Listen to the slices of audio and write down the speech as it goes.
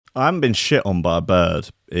I haven't been shit on by a bird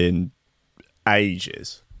in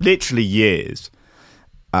ages, literally years.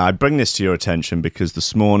 I bring this to your attention because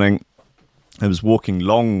this morning I was walking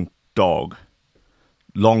long dog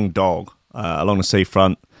along the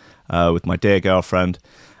seafront with my dear girlfriend,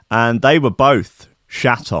 and they were both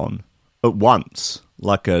shat on at once,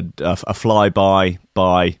 like a flyby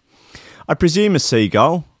by, I presume, a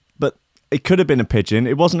seagull, but it could have been a pigeon.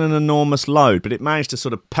 It wasn't an enormous load, but it managed to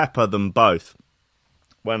sort of pepper them both.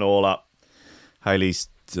 Went all up Hayley's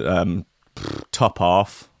top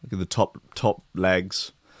half, the top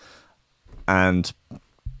legs, and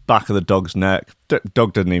back of the dog's neck.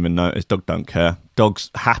 Dog didn't even notice. Dog don't care.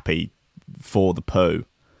 Dog's happy for the poo,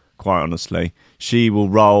 quite honestly. She will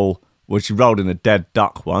roll. Well, she rolled in a dead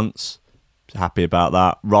duck once. Happy about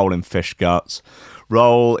that. Roll in fish guts.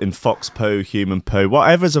 Roll in fox poo, human poo.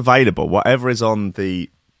 Whatever's available. Whatever is on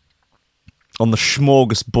the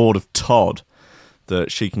smorgasbord of Todd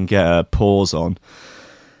that she can get her paws on.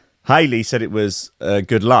 Hayley said it was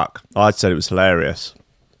good luck. I said it was hilarious.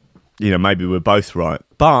 You know, maybe we're both right.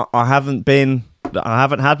 But I haven't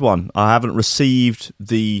had one. I haven't received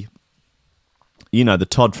the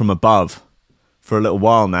Todd from above for a little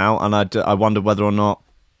while now, and I wonder whether or not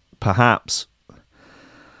perhaps,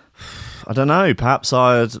 I don't know, perhaps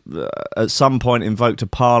I had at some point invoked a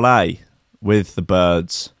parlay with the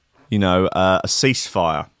birds, a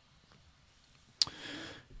ceasefire,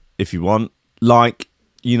 if you want, like,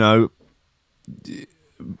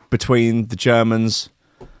 between the Germans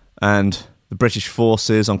and the British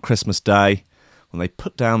forces on Christmas Day, when they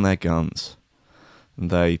put down their guns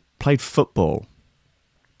and they played football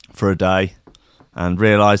for a day and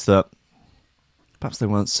realised that perhaps they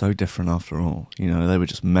weren't so different after all. They were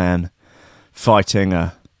just men fighting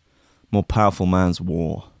a more powerful man's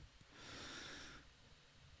war.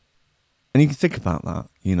 And you can think about that,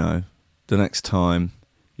 the next time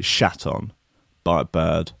you're shat on by a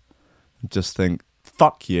bird, and just think,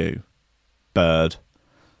 fuck you, bird,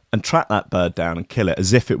 and track that bird down and kill it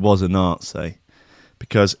as if it was a Nazi.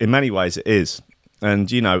 Because in many ways it is.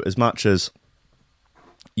 And, as much as,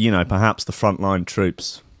 perhaps the frontline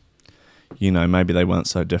troops, maybe they weren't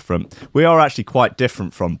so different. We are actually quite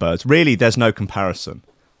different from birds. Really, there's no comparison,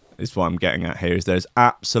 is what I'm getting at here, is there's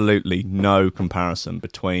absolutely no comparison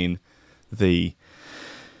between the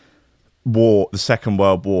war, the Second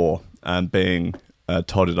World War, and being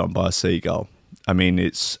todded on by a seagull. I mean,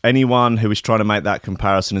 it's anyone who is trying to make that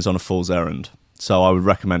comparison is on a fool's errand. So I would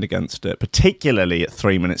recommend against it, particularly at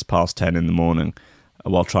 3 minutes past 10 in the morning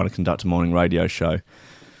while trying to conduct a morning radio show.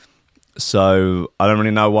 So I don't really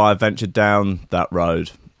know why I ventured down that road.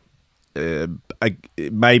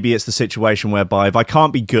 Maybe it's the situation whereby if I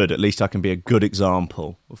can't be good, at least I can be a good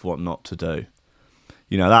example of what not to do.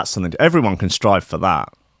 That's something. Everyone can strive for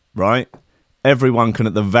that, right? Everyone can,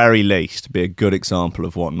 at the very least, be a good example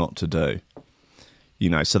of what not to do.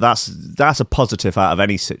 So that's a positive out of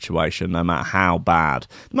any situation, no matter how bad.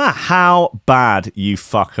 No matter how bad you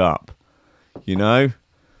fuck up, We're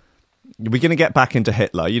going to get back into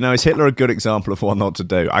Hitler. Is Hitler a good example of what not to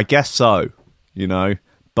do? I guess so,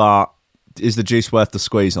 But is the juice worth the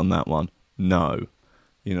squeeze on that one? No.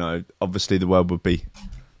 Obviously the world would be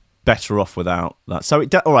better off without that. So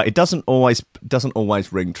all right, it doesn't always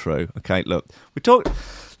ring true. Okay, look,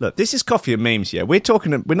 this is Coffee and Memes here. We're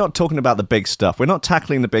not talking about the big stuff. We're not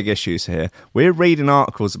tackling the big issues here. We're reading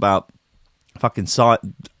articles about fucking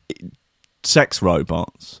sex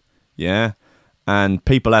robots, yeah, and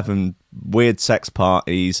people having weird sex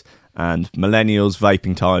parties and millennials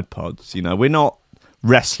vaping Tide Pods. We're not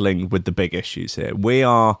wrestling with the big issues here. We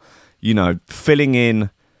are, filling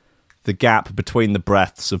in the gap between the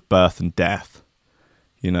breaths of birth and death.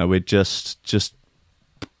 We're just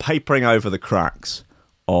papering over the cracks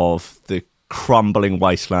of the crumbling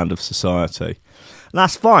wasteland of society. And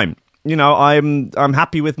that's fine. I'm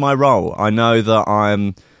happy with my role. I know that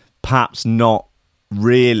I'm perhaps not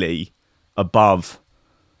really above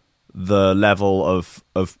the level of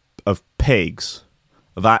pigs,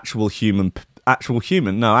 of actual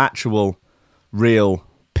real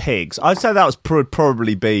pigs. I'd say that would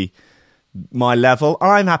probably be my level.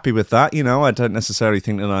 I'm happy with that. I don't necessarily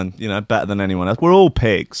think that I'm, better than anyone else. We're all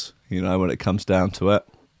pigs, when it comes down to it.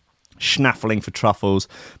 Schnaffling for truffles,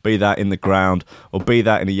 be that in the ground or be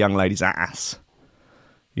that in a young lady's ass.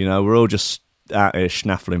 We're all just out here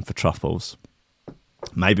schnaffling for truffles.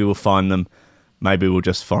 Maybe we'll find them. Maybe we'll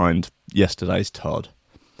just find yesterday's Todd.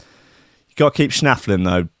 You got to keep schnaffling,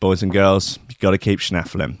 though, boys and girls. You got to keep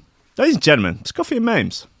schnaffling. Ladies and gentlemen, it's Coffee and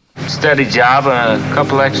Memes. Steady job and a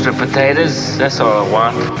couple extra potatoes. That's all I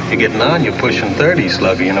want. You're getting on. You're pushing 30,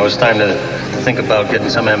 Slugger. It's time to think about getting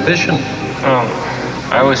some ambition. Oh.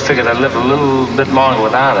 I always figured I'd live a little bit longer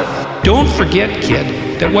without it. Don't forget,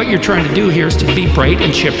 kid, that what you're trying to do here is to be bright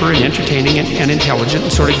and chipper and entertaining and intelligent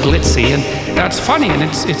and sort of glitzy, and that's funny, and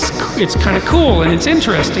it's kind of cool, and it's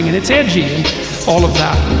interesting, and it's edgy, and all of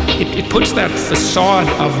that. It puts that facade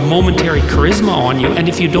of momentary charisma on you, and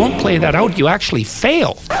if you don't play that out, you actually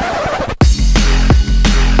fail.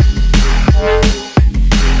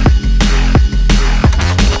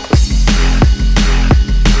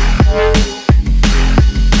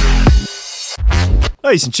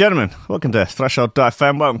 Ladies and gentlemen, welcome to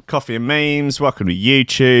Threshold.fm, welcome to Coffee and Memes, welcome to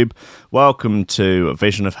YouTube, welcome to A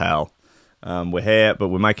Vision of Hell. We're here, but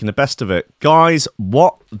we're making the best of it. Guys,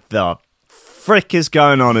 what the frick is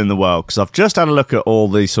going on in the world? Because I've just had a look at all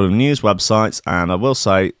these sort of news websites, and I will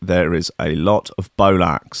say there is a lot of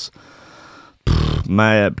Bolax.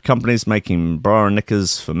 Companies making bra and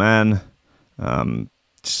knickers for men.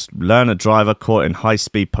 Learner driver caught in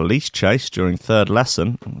high-speed police chase during third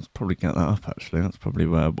lesson. Let's probably get that up, actually. That's probably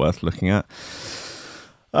worth looking at.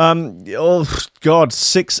 Oh, God,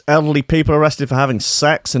 6 elderly people arrested for having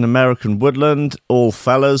sex in American Woodland. All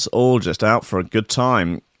fellas, all just out for a good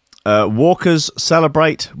time. Walkers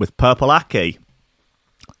celebrate with purple ackee.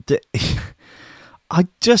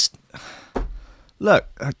 Look,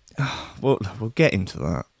 we'll get into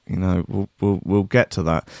that. You know, we'll get to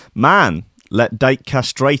that. Man let date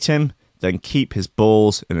castrate him, then keep his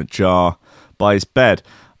balls in a jar by his bed.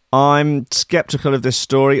 I'm sceptical of this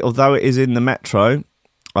story, although it is in the Metro.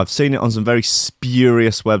 I've seen it on some very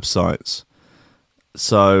spurious websites.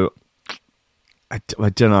 So, I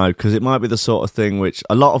don't know, because it might be the sort of thing which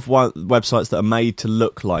a lot of websites that are made to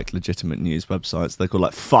look like legitimate news websites, they're called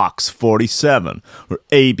like Fox 47 or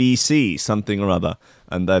ABC, something or other,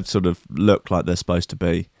 and they've sort of looked like they're supposed to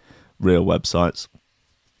be real websites.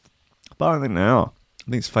 But I don't think they are.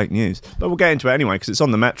 I think it's fake news. But we'll get into it anyway, because it's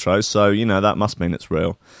on the Metro, so, you know, that must mean it's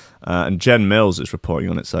real. And Jen Mills is reporting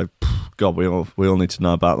on it, so, God, we all need to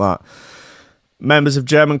know about that. Members of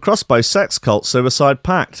German crossbow sex cult Suicide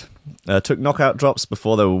Pact took knockout drops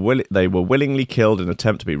before they were willingly killed in an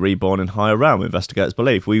attempt to be reborn in higher realm, investigators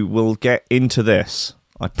believe. We will get into this.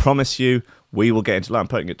 I promise you, we will get into that. I'm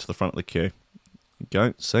putting it to the front of the queue.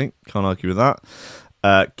 Go, see, can't argue with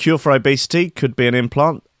that. Cure for obesity could be an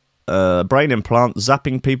implant. Brain implant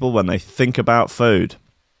zapping people when they think about food.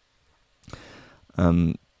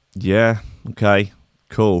 Yeah, okay,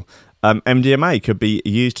 cool. MDMA could be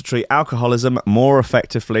used to treat alcoholism more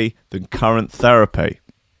effectively than current therapy.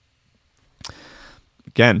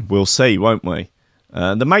 Again, we'll see, won't we?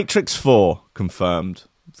 The Matrix 4 confirmed.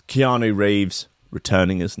 Keanu Reeves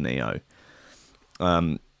returning as Neo.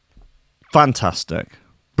 Fantastic.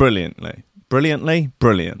 Brilliant.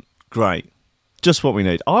 Great. Just what we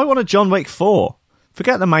need. I want a John Wick 4.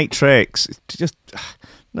 Forget the Matrix. Just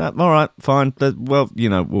no, all right, fine. Well, you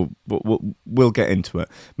know, we'll get into it.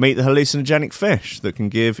 Meet the hallucinogenic fish that can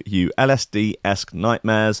give you LSD-esque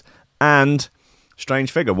nightmares, and strange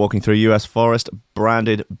figure walking through U.S. forest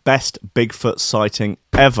branded best Bigfoot sighting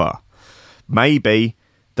ever. Maybe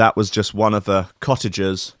that was just one of the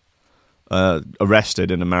cottagers arrested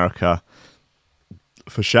in America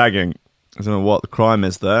for shagging. I don't know what the crime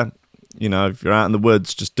is there. You know, if you're out in the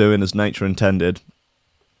woods just doing as nature intended,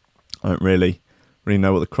 I don't really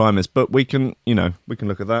know what the crime is, but we can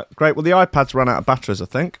look at that. Great. Well, the iPad's run out of batteries, I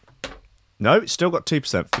think. No, it's still got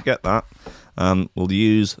 2%. Forget that. We'll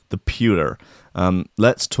use the pewter.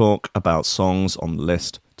 Let's talk about songs on the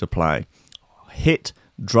list to play. Hit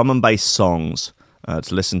drum and bass songs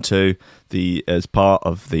to listen to as part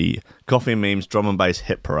of the Coffee and Memes Drum and Bass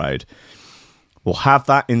Hit Parade. We'll have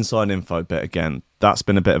that inside info bit again. That's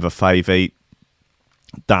been a bit of a favey.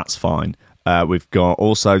 That's fine. We've got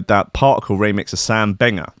also that Particle remix of Sam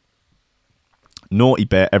Binger. Naughty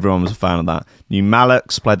bit, everyone was a fan of that. New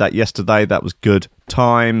Malix, played that yesterday. That was good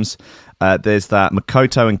times. There's that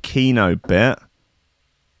Makoto and Kino bit.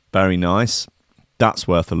 Very nice. That's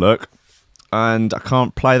worth a look. And I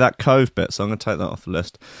can't play that Cove bit, so I'm going to take that off the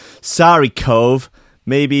list. Sorry, Cove.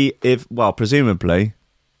 Maybe presumably,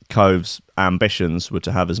 Cove's ambitions were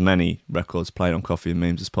to have as many records played on Coffee and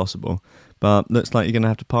Memes as possible. But looks like you're going to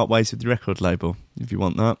have to part ways with your record label if you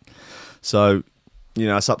want that. So, you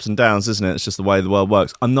know, it's ups and downs, isn't it? It's just the way the world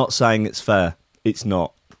works. I'm not saying it's fair. It's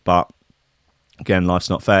not. But, again, life's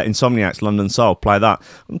not fair. Insomniacs, London Soul, play that.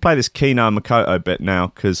 I'm going to play this Kino and Makoto bit now,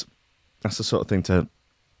 because that's the sort of thing to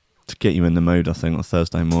get you in the mood, I think, on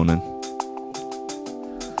Thursday morning.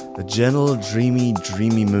 A gentle, dreamy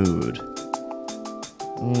mood.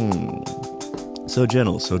 So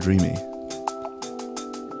gentle, so dreamy.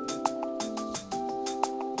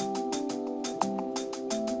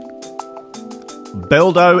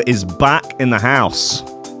 Bildo is back in the house.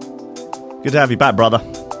 Good to have you back, brother.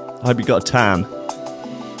 I hope you got a tan.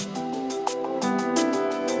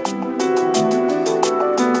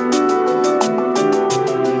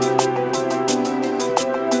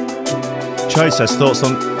 Cho says thoughts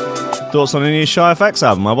on a new Shy FX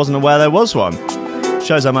album. I wasn't aware there was one.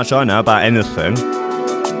 Shows how much I know about anything.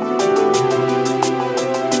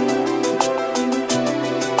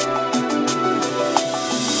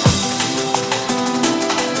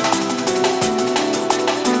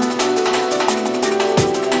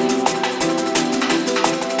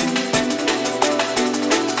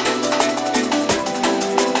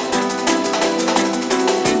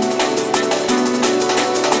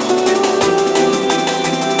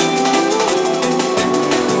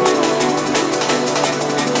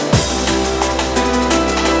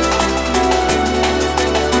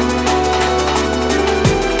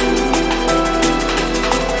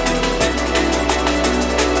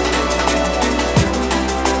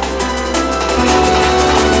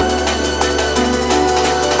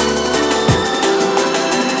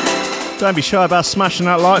 Don't be shy about smashing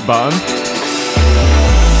that like button.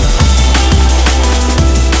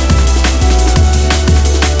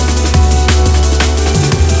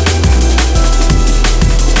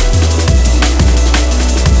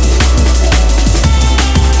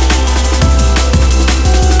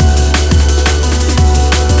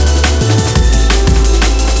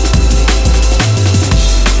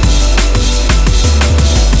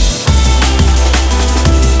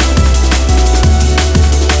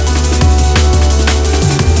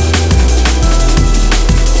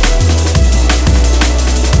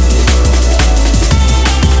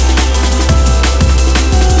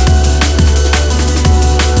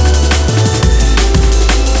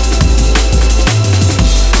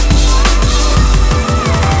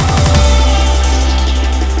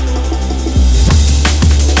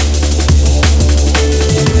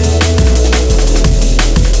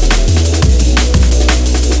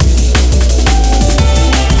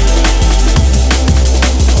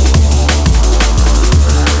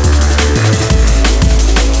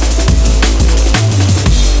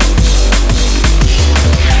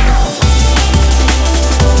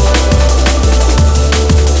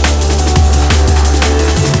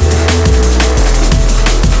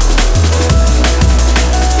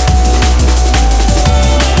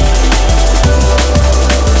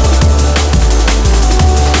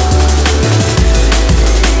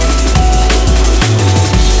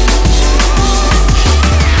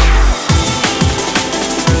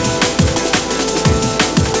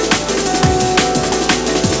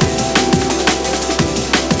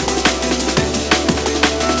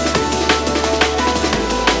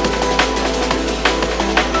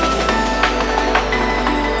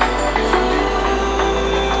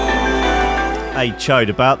 Hey Chode,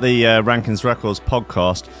 about the Rankins Records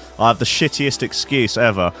podcast, I have the shittiest excuse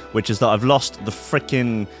ever, which is that I've lost the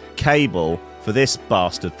frickin' cable for this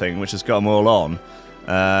bastard thing, which has got them all on.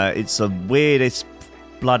 It's the weirdest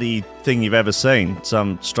bloody thing you've ever seen.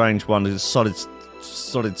 Some strange one, it's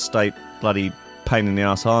solid state bloody pain in the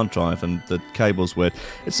ass hard drive, and the cable's weird.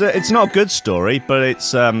 It's not a good story, but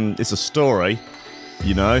it's a story,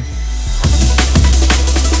 you know.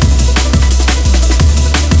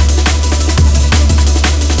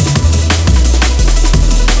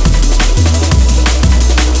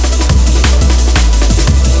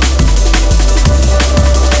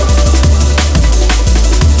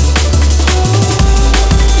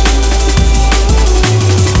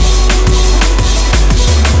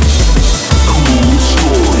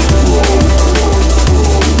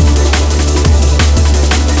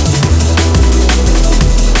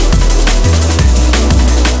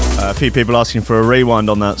 Few people asking for a rewind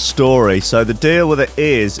on that story. So the deal with it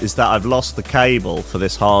is that I've lost the cable for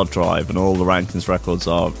this hard drive, and all the Rankins records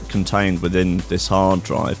are contained within this hard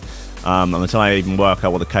drive. And until I even work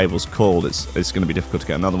out what the cable's called, it's going to be difficult to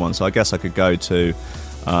get another one. So I guess I could go to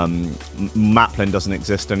Maplin doesn't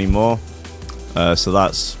exist anymore. So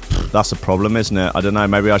that's a problem, isn't it? I don't know.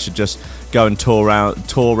 Maybe I should just go and tour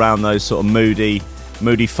around those sort of moody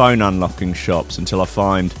phone unlocking shops until I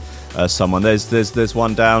find someone. There's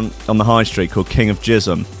one down on the high street called King of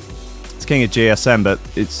Jism. It's King of GSM, but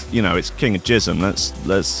it's King of Jism. Let's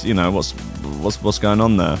what's going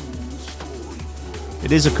on there.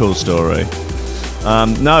 It is a cool story.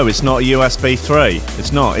 No, it's not a USB 3.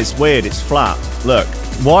 It's not. It's weird. It's flat. Look,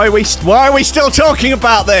 why are we still talking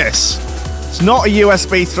about this? It's not a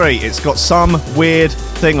USB 3. It's got some weird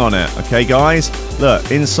thing on it. Okay, guys.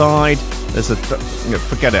 Look inside. There's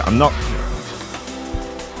forget it. I'm not.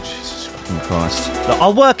 Jesus fucking Christ. Look,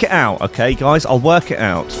 I'll work it out. Okay, guys. I'll work it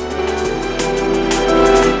out.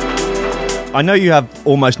 I know you have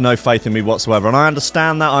almost no faith in me whatsoever, and I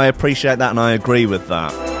understand that, I appreciate that, and I agree with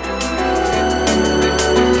that.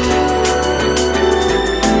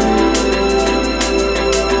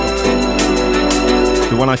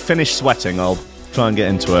 But when I finish sweating, I'll try and get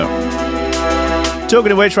into it.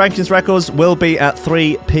 Talking of which, Rankins Records will be at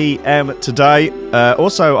 3 p.m. today.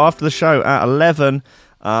 Also, after the show at 11,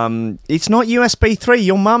 it's not USB 3,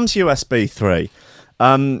 your mum's USB 3.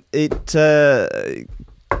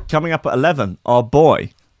 Coming up at 11,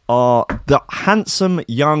 the handsome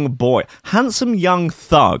young boy, handsome young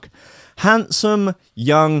thug, handsome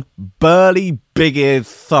young burly big-eared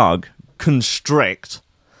thug, Constrict,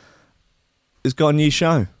 has got a new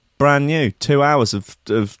show. Brand new, 2 hours of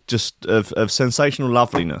sensational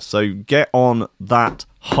loveliness. So get on that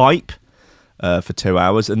hype for 2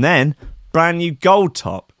 hours, and then brand new Gold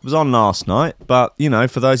Top. It was on last night, but you know,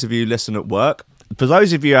 for those of you who listen at work, for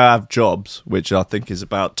those of you who have jobs, which I think is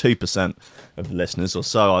about 2% of the listeners, or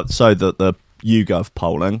so that the YouGov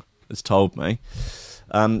polling has told me,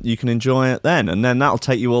 you can enjoy it then, and then that'll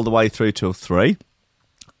take you all the way through till 3.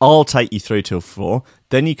 I'll take you through till 4.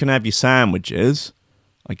 Then you can have your sandwiches.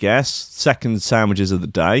 I guess, second sandwiches of the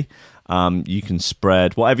day. You can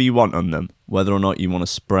spread whatever you want on them, whether or not you want to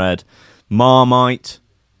spread Marmite,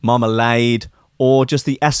 marmalade, or just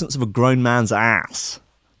the essence of a grown man's ass.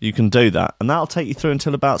 You can do that, and that'll take you through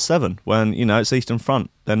until about 7, when, you know, it's Eastern Front.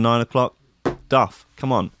 Then 9 o'clock, Duff.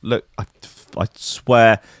 Come on, look, I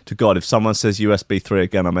swear to God, if someone says USB 3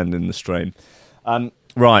 again, I'm ending the stream.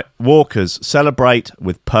 Right, Walkers, celebrate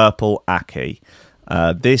with Purple Aki.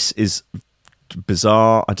 This is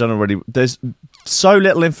bizarre. I don't know really. There's so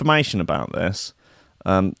little information about this.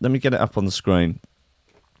 Let me get it up on the screen.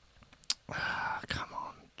 Come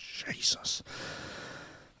on, Jesus.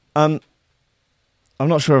 I'm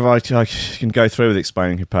not sure if I can go through with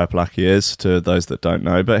explaining who Purple Aki is to those that don't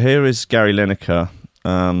know, but here is Gary Lineker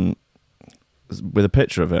with a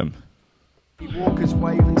picture of him. Walkers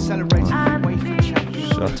wave and celebrating the UEFA Champions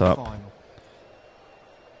League Shut up. final.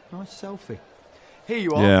 Nice selfie. Here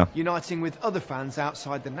you are, Yeah. uniting with other fans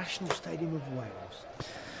outside the National Stadium of Wales.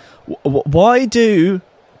 Why do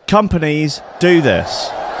companies do this?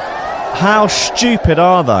 How stupid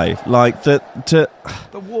are they? Like that. The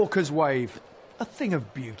Walkers wave, a thing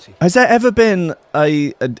of beauty. Has there ever been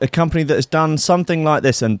a company that has done something like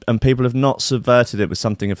this and people have not subverted it with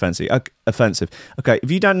something offensive? Okay,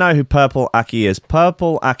 if you don't know who Purple Aki is,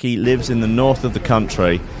 Purple Aki lives in the north of the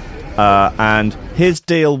country. And his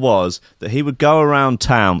deal was that he would go around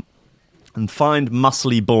town and find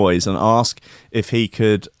muscly boys and ask if he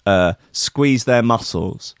could squeeze their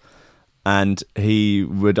muscles. And he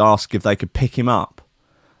would ask if they could pick him up.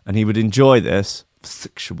 And he would enjoy this for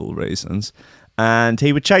sexual reasons. And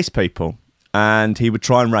he would chase people. And he would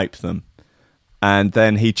try and rape them. And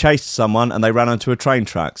then he chased someone and they ran onto a train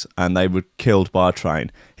tracks and they were killed by a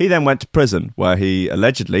train. He then went to prison where he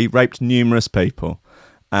allegedly raped numerous people.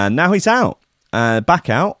 And now he's out, back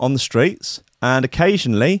out on the streets, and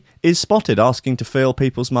occasionally is spotted asking to feel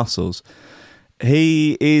people's muscles.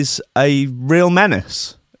 He is a real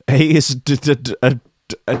menace. He is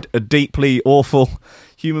a deeply awful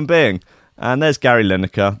human being. And there's Gary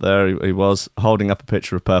Lineker. There he was, holding up a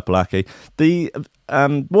picture of Purple Aki. The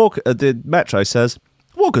Metro says,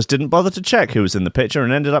 Walkers didn't bother to check who was in the picture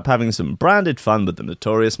and ended up having some branded fun with the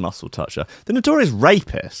notorious muscle toucher. The notorious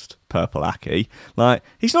rapist, Purple Aki. Like,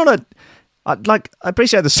 he's not a... I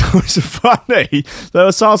appreciate the stories are funny. There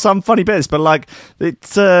are some funny bits, but, like,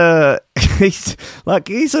 it's... he's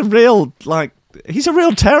a real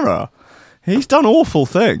terror. He's done awful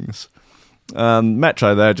things.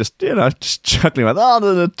 Metro there just chuckling about,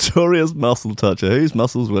 the notorious muscle toucher. Whose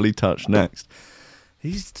muscles will he touch next?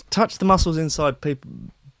 He's touched the muscles inside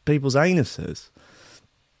people's anuses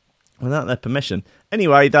without their permission.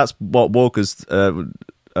 Anyway, that's what Walkers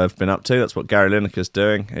have been up to. That's what Gary Lineker's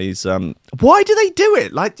doing. He's why do they do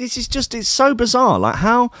it? Like, this is just, it's so bizarre. Like,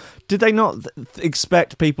 how did they not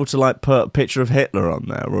expect people to, like, put a picture of Hitler on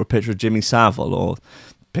there, or a picture of Jimmy Savile, or a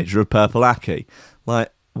picture of Purple Aki?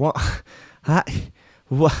 Like, what?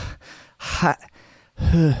 What?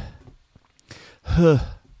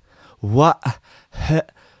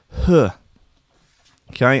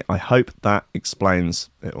 Okay, I hope that explains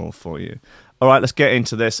it all for you. All right, let's get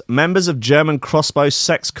into this. Members of German crossbow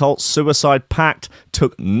sex cult Suicide Pact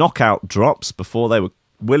took knockout drops before they were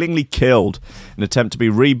willingly killed in an attempt to be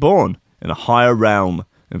reborn in a higher realm,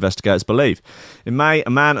 investigators believe. In May, a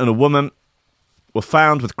man and a woman were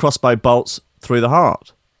found with crossbow bolts through the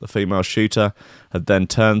heart. The female shooter had then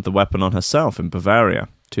turned the weapon on herself in Bavaria.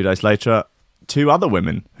 2 days later, 2 other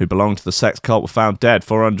women who belonged to the sex cult were found dead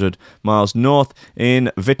 400 miles north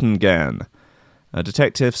in Wittingen.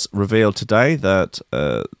 Detectives revealed today that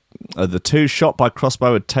the two shot by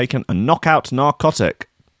crossbow had taken a knockout narcotic.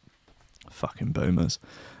 Fucking boomers.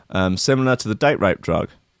 Similar to the date rape drug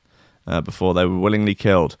before they were willingly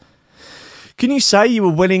killed. Can you say you were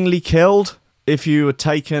willingly killed if you were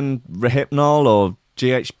taken Rohypnol or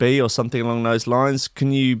GHB or something along those lines?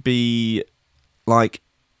 Can you be like,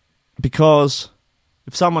 because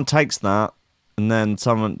if someone takes that and then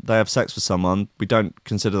they have sex with someone, we don't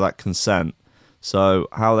consider that consent. So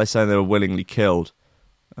how are they saying they were willingly killed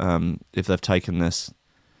if they've taken this?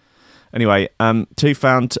 Anyway, two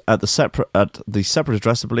found at the separate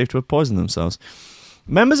address are believed to have poisoned themselves.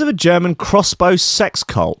 Members of a German crossbow sex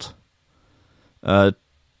cult,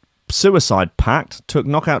 suicide pact, took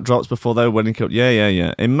knockout drops before they were willingly killed.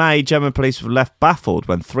 Yeah. In May, German police were left baffled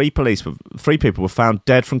when three people were found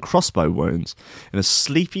dead from crossbow wounds in a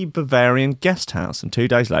sleepy Bavarian guest house, and 2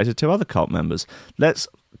 days later, 2 other cult members.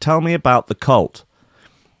 Tell me about the cult.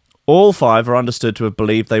 All 5 are understood to have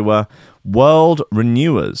believed they were world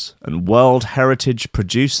renewers and world heritage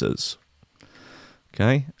producers.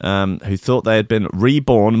 Okay, who thought they had been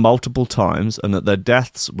reborn multiple times and that their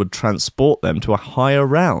deaths would transport them to a higher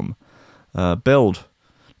realm. Bild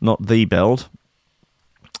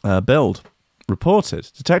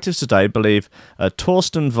reported. Detectives today believe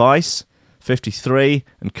Torsten Weiss, 53,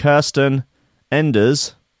 and Kirsten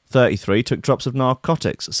Enders, 33, took drops of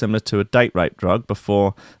narcotics similar to a date rape drug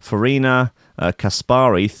before Farina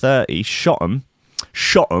Kaspari, 30, shot him,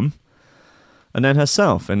 and then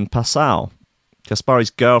herself in Passau. Kaspari's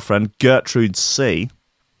girlfriend, Gertrude C.,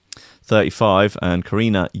 35, and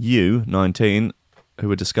Karina U., 19, who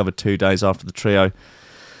were discovered 2 days after the trio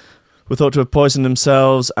were thought to have poisoned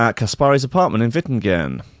themselves at Kaspari's apartment in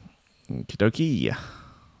Wittingen. Okie dokie.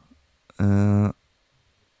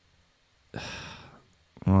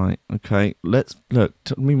 Right, okay, let's look.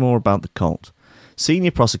 Tell me more about the cult.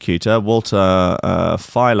 Senior prosecutor Walter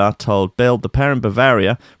Feiler told Bild the pair in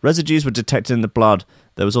Bavaria residues were detected in the blood.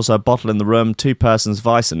 There was also a bottle in the room. 2 persons,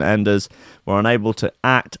 Weiss and Enders, were unable to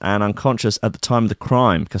act and unconscious at the time of the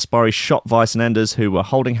crime. Kaspari shot Weiss and Enders, who were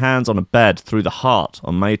holding hands on a bed, through the heart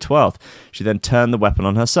on May 12th. She then turned the weapon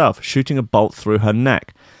on herself, shooting a bolt through her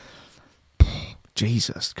neck.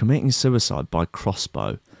 Jesus, committing suicide by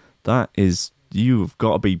crossbow. That is... You've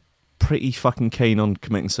got to be pretty fucking keen on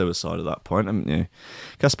committing suicide at that point, haven't you?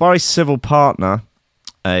 Kaspari's civil partner,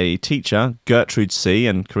 a teacher, Gertrude C.,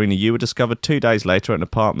 and Karina U. were discovered 2 days later at the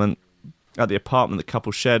apartment the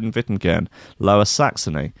couple shared in Wittingen, Lower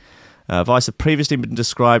Saxony. Weiss had previously been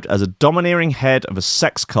described as a domineering head of a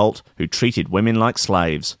sex cult who treated women like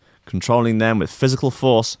slaves, controlling them with physical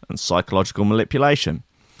force and psychological manipulation.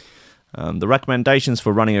 The recommendations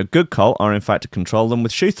for running a good cult are in fact to control them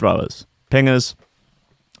with shoe throwers, pingers,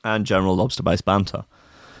 and general lobster-based banter.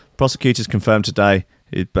 Prosecutors confirmed today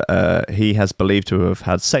he has believed to have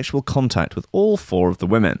had sexual contact with all 4 of the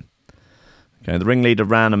women. Okay, the ringleader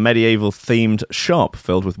ran a medieval-themed shop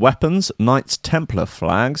filled with weapons, Knights Templar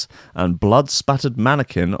flags, and blood-spattered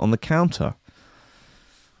mannequin on the counter.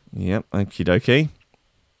 Yep, okie dokie.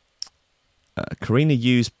 Karina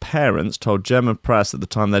U's parents told German press at the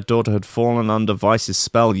time their daughter had fallen under Weiss's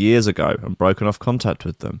spell years ago and broken off contact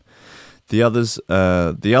with them. The others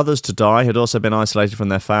to die had also been isolated from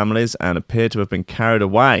their families and appeared to have been carried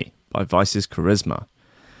away by Weiss's charisma.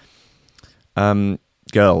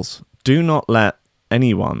 Girls, do not let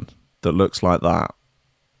anyone that looks like that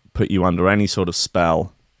put you under any sort of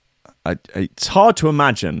spell. It's hard to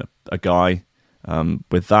imagine a guy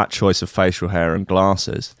with that choice of facial hair and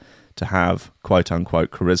glasses to have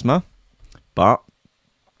quote-unquote charisma, but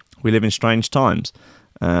we live in strange times.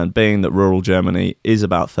 And being that rural Germany is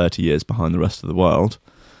about 30 years behind the rest of the world,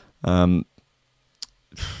 very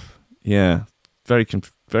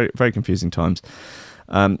confusing times.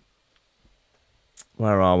 Where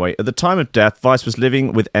are we? At the time of death, Weiss was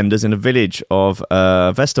living with Enders in a village of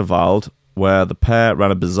Westerwald, where the pair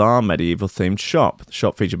ran a bizarre medieval-themed shop. The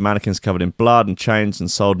shop featured mannequins covered in blood and chains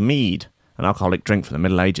and sold mead, an alcoholic drink from the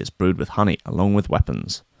Middle Ages brewed with honey, along with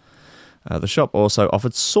weapons. The shop also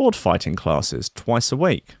offered sword fighting classes twice a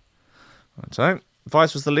week. So,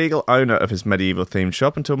 Weiss was the legal owner of his medieval-themed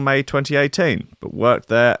shop until May 2018, but worked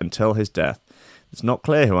there until his death. It's not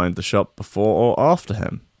clear who owned the shop before or after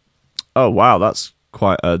him. Oh, wow, that's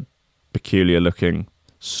quite a peculiar-looking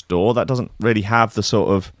store. That doesn't really have the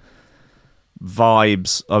sort of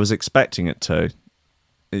vibes I was expecting it to.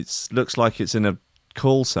 It looks like it's in a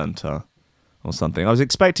call centre or something. I was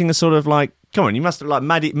expecting a sort of like, come on, you must have like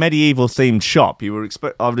medieval themed shop.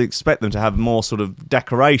 I would expect them to have more sort of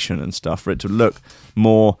decoration and stuff for it to look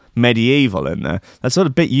more medieval in there. That's sort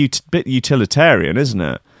of bit utilitarian, isn't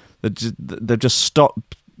it? They've just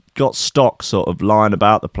got stock sort of lying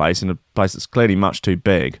about the place in a place that's clearly much too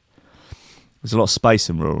big. There's a lot of space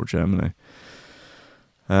in rural Germany.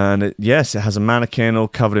 And it has a mannequin all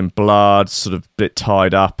covered in blood, sort of a bit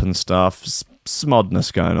tied up and stuff. Some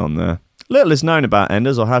oddness going on there. Little is known about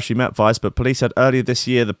Enders or how she met Weiss, but police said earlier this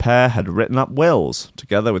year the pair had written up wills.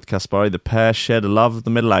 Together with Caspari, the pair shared a love of the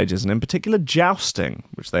Middle Ages, and in particular jousting,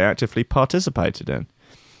 which they actively participated in.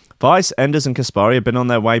 Weiss, Enders and Caspari had been on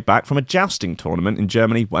their way back from a jousting tournament in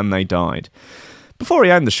Germany when they died. Before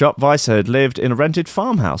he owned the shop, Weiss had lived in a rented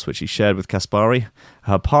farmhouse, which he shared with Caspari,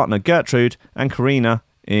 her partner Gertrude, and Karina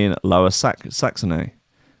in Lower Saxony.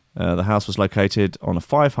 The house was located on a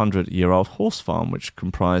 500-year-old horse farm, which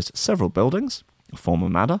comprised several buildings, a former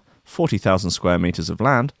manor, 40,000 square metres of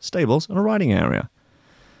land, stables, and a riding area.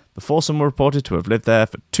 The foursome were reported to have lived there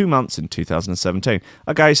for 2 months in 2017.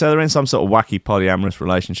 Okay, so they're in some sort of wacky polyamorous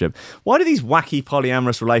relationship. Why do these wacky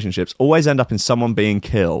polyamorous relationships always end up in someone being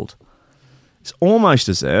killed? It's almost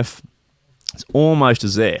as if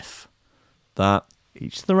that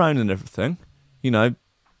each their own and everything.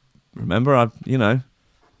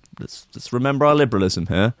 Let's remember our liberalism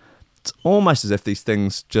here. It's almost as if these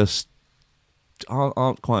things just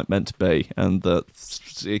aren't quite meant to be, and that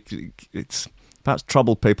it's perhaps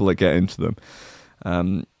troubled people that get into them.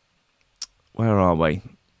 Where are we?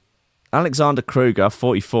 Alexander Kruger,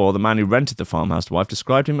 44, the man who rented the farmhouse to wife,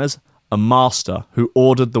 described him as a master who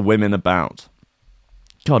ordered the women about.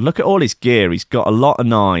 God, look at all his gear. He's got a lot of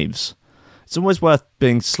knives. It's always worth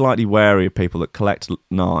being slightly wary of people that collect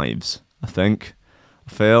knives, I feel.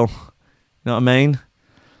 You know what I mean?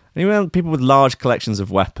 And even people with large collections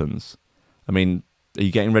of weapons. I mean, are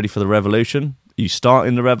you getting ready for the revolution? Are you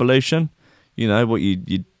starting the revolution? You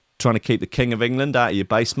trying to keep the King of England out of your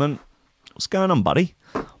basement? What's going on, buddy?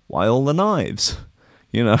 Why all the knives?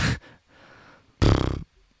 I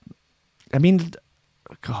mean,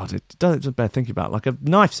 God, it's better thinking about. Like, a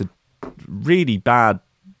knife's a really bad.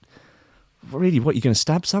 Really, what, you're going to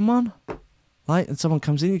stab someone? Like, and someone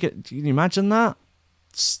comes in, can you imagine that?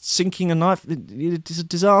 Sinking a knife, it's a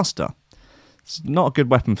disaster. It's not a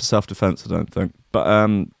good weapon for self-defense, I don't think. But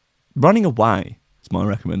running away is my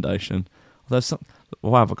recommendation.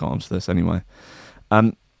 Why have I got onto this anyway?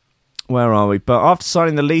 Where are we? But after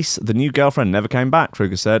signing the lease, the new girlfriend never came back,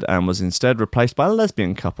 Kruger said, and was instead replaced by a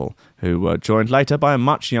lesbian couple, who were joined later by a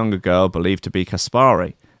much younger girl believed to be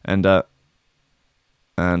Caspari and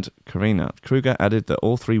Karina. Kruger added that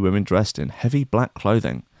all three women dressed in heavy black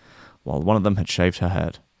clothing, while one of them had shaved her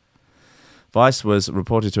head. Weiss was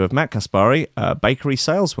reported to have met Caspari, a bakery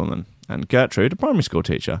saleswoman, and Gertrude, a primary school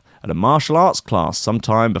teacher, at a martial arts class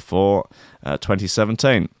sometime before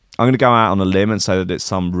 2017. I'm going to go out on a limb and say that it's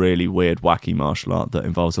some really weird, wacky martial art that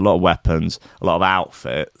involves a lot of weapons, a lot of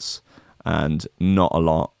outfits, and not a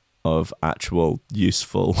lot of actual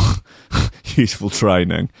useful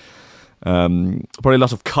training. Probably a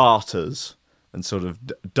lot of carters and sort of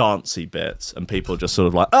dancey bits, and people just sort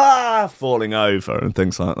of like, falling over and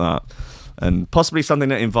things like that. And possibly something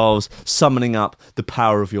that involves summoning up the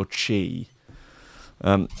power of your chi.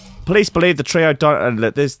 Police believe the trio don't...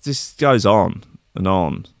 This goes on and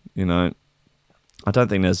on, I don't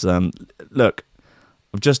think there's... Look,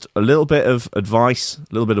 just a little bit of advice, a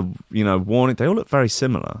little bit of, warning. They all look very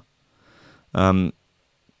similar.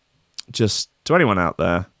 Just to anyone out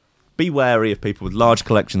there, be wary of people with large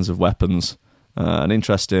collections of weapons, an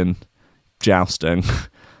interest in jousting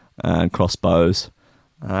and crossbows,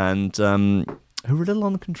 and who are a little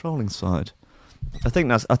on the controlling side. I think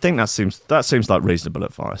that seems like reasonable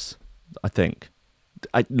advice. I think.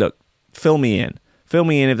 Look, fill me in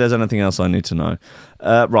if there's anything else I need to know.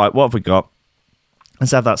 Right, what have we got?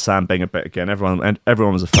 Let's have that Sam Binga bit again.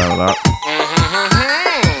 Everyone was a fan of that.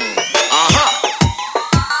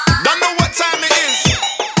 Don't know what time it is.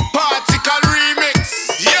 Particle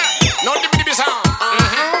remix. Yeah. No dibby sound.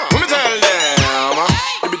 Let me tell them.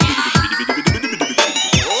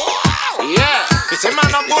 Yeah. It's a man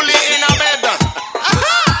a bully in a bed.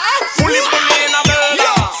 Fully bully in a bed.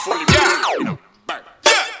 Yeah.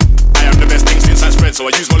 I am the best thing since I spread, so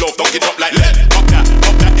I use my love, don't get up like lead. Pop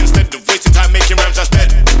that instead of wasting time making rhymes I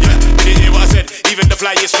sped. Yeah, did you hear what I said? Even the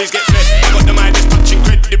flyest please get fed. I got the mind is touching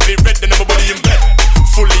incredibly red, and I'm a bully in bed.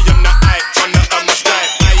 Fully on the eye, trying to earn my stride.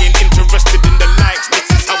 I ain't interested in the likes, this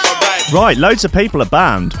is how I ride. Right, loads of people are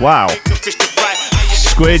banned. Wow.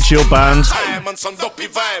 Squidge, you're banned.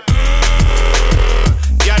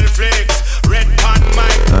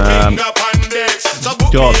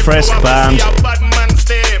 God, Frisk banned.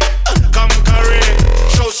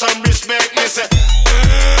 Show some respect, me say.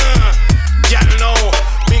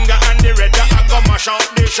 Finger and the red, I go mash out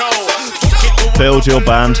the show. Field, your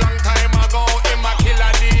band.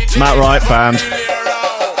 Matt Wright band.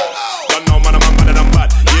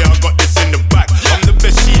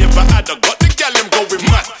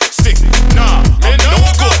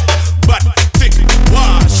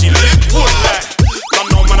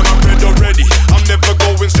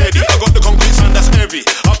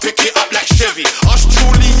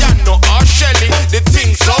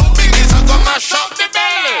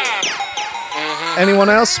 Anyone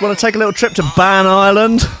else want to take a little trip to Ban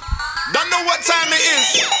Island? Don't know what time it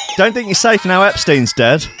is. Don't think you're safe now Epstein's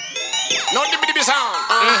dead. No dibby sound.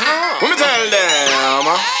 Let me tell them.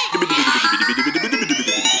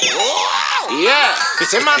 Yeah,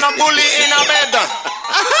 it's a man a bully in a bed.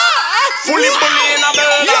 Fully bully in a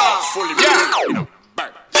bed. Yeah, fully bully.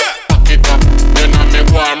 Pack it up, then I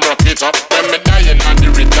make one rock it up. When me dying on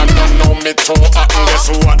the rhythm, don't know me too hot.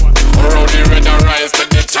 Guess what? Around the red rise to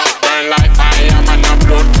the top, burn like fire, man a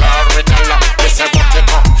blood clot with a lot. Me say rock it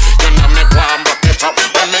up, you know me one rock it up.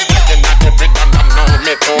 When me dying on the rhythm, don't know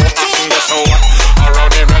me too hot. Guess what?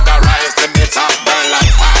 Around the red rise to the top, burn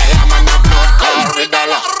like fire, man a blood clot with a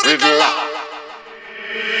lot.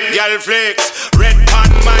 Girl flicks, red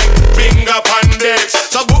pan mic, finger pan decks.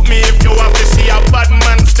 So book me if you have to see a bad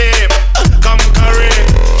man step. Come correct,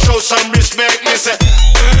 show some respect. Me say,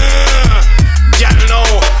 girl no,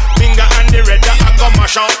 finger on the red, I go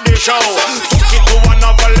mash out the show. Took it to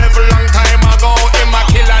another level long time ago. In my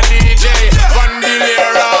killer DJ,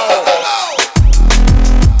 Vandilero.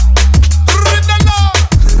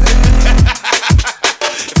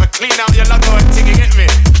 If I clean out your logo and thing, you get me?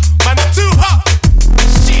 Man, it's too hot.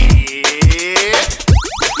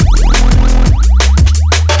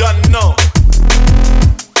 Don't know.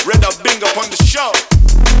 Red up bing up on the show.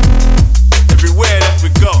 Everywhere that we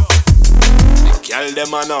go, girl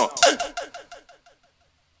them I know.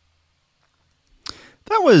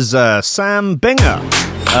 That was Sam Binger,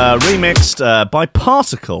 remixed by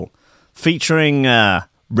Particle, featuring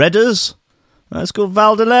Redders. That's called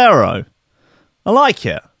Valdolero. I like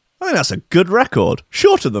it. I think that's a good record.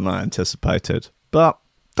 Shorter than I anticipated. But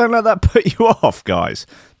don't let that put you off, guys.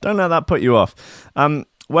 Don't let that put you off.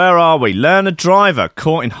 Where are we? Learner driver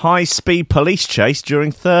caught in high-speed police chase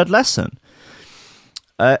during third lesson.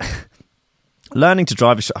 Learning to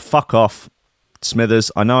drive is... Fuck off, Smithers.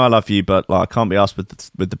 I know I love you, but I can't be asked with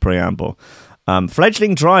the preamble.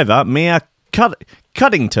 Fledgling driver Mia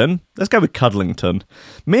Cuddington. Let's go with Cuddlington.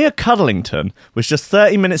 Mia Cuddlington was just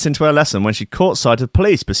 30 minutes into her lesson when she caught sight of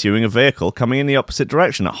police pursuing a vehicle coming in the opposite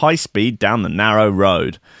direction at high speed down the narrow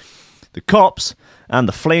road. The cops and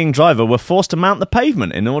the fleeing driver were forced to mount the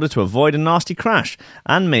pavement in order to avoid a nasty crash.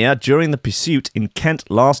 And Mia during the pursuit in Kent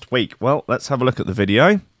last week. Well, let's have a look at the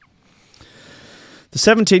video. The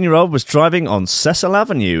 17-year-old was driving on Cecil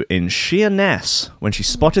Avenue in Sheerness when she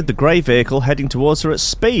spotted the grey vehicle heading towards her at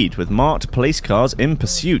speed with marked police cars in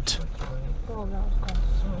pursuit.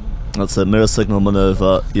 That's a mirror signal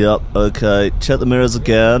manoeuvre. Yep, okay. Check the mirrors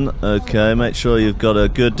again. Okay, make sure you've got a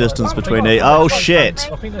good distance between each. Oh, shit!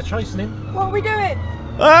 I think they're chasing him. What are we doing?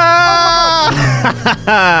 Ah!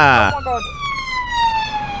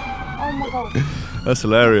 Oh my god. That's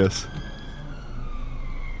hilarious.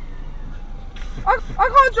 I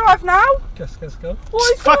can't drive now. Let's go.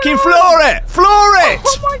 What is Fucking going on? floor it! Floor it!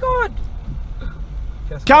 Oh my god.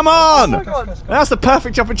 Come on! Oh my god. That's the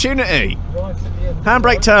perfect opportunity. Right at the end.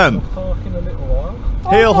 Handbrake turn. Park in a little while.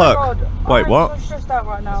 Heel Oh my hook. God. Wait, I'm what? so stressed out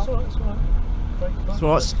right now. It's alright. That's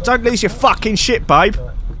all right. Don't lose your fucking shit, babe.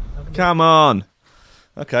 Come on.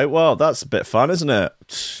 Okay, well, that's a bit fun, isn't it?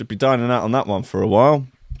 Should be dining out on that one for a while.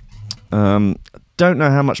 Don't know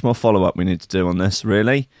how much more follow-up we need to do on this,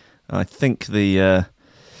 really. I think the...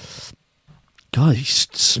 God,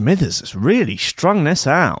 Smithers has really strung this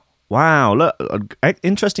out. Wow, look,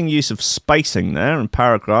 interesting use of spacing there and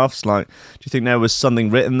paragraphs. Like, do you think there was something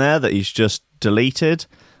written there that he's just deleted?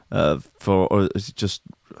 Or is it just...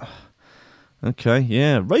 Okay,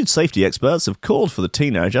 yeah. Road safety experts have called for the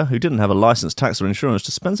teenager who didn't have a license, tax or insurance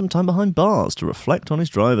to spend some time behind bars to reflect on his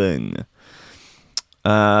driving.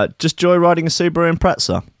 Just joyriding a Subaru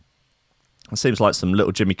Impreza. It seems like some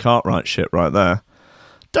little Jimmy Cartwright shit right there.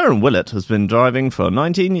 Darren Willett has been driving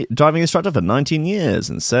instructor for 19 years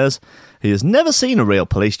and says he has never seen a real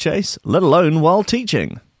police chase, let alone while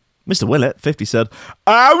teaching. Mr. Willett, 50, said,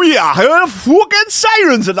 "Oh yeah, I heard fucking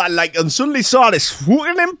sirens at that lake and suddenly saw this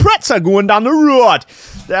fucking Impreza going down the road.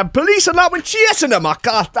 The police are not been chasing them. I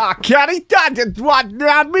can't that.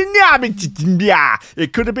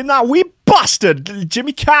 It could have been that wee bastard,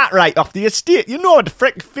 Jimmy Cartwright off the estate. You know, the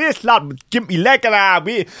frick face lad would give me leg and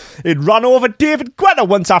he'd run over David Guetta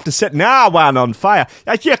once after setting our one on fire.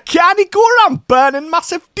 Like, you can't go around burning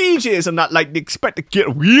massive DJs and that like they expect to get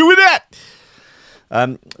away with it.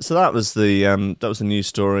 So that was the news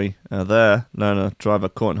story there. Learner driver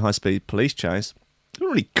caught in high-speed police chase. She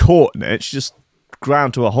wasn't really caught in it. She just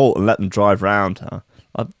ground to a halt and let them drive round her.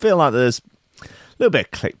 I feel like there's a little bit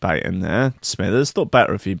of clickbait in there. Smithers, thought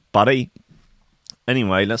better of you, buddy.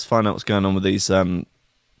 Anyway, let's find out what's going on with these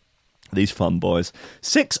fun boys.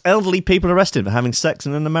 6 elderly people arrested for having sex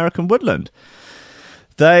in an American woodland.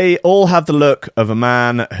 They all have the look of a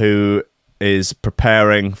man who is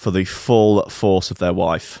preparing for the full force of their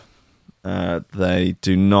wife. They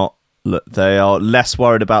do not look. They are less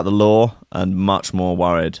worried about the law and much more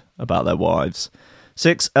worried about their wives.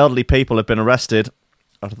 6 elderly people have been arrested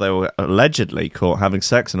after they were allegedly caught having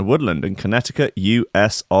sex in a woodland in Connecticut,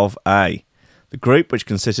 US of A. The group, which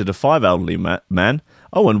consisted of 5 elderly men,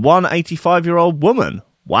 and one 85-year-old woman.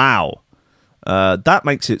 Wow. That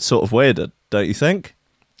makes it sort of weirder, don't you think?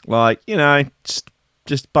 Like, you know,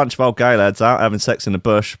 just a bunch of old gay lads out having sex in the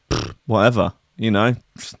bush. Pfft, whatever, you know.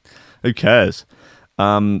 Who cares?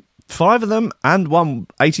 5 of them and one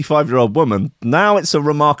 85-year-old woman. Now it's a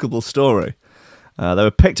remarkable story. They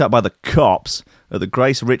were picked up by the cops at the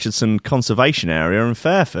Grace Richardson Conservation Area in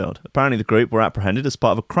Fairfield. Apparently the group were apprehended as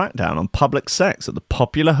part of a crackdown on public sex at the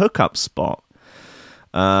popular hookup spot.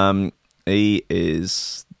 He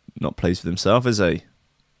is not pleased with himself, is he?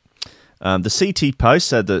 The CT Post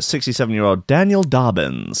said that 67-year-old Daniel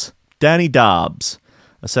Dobbins, Danny Dobbs,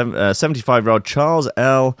 a 75-year-old Charles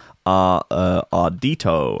L.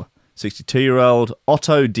 Ardito, 62-year-old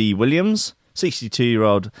Otto D. Williams,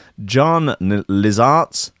 62-year-old John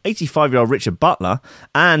Lizarts, 85-year-old Richard Butler,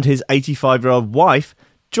 and his 85-year-old wife,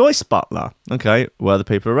 Joyce Butler. Okay, were the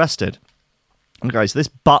people arrested. Okay, so this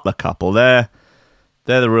Butler couple, they're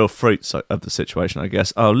the real fruits of the situation, I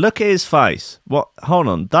guess. Oh, look at his face. What? Hold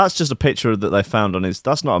on. That's just a picture that they found on his...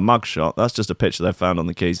 That's not a mugshot. That's just a picture they found on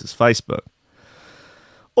the geezer's Facebook.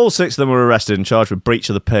 All 6 of them were arrested and charged with breach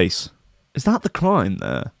of the peace. Is that the crime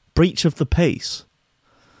there? Breach of the peace.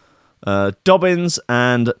 Dobbins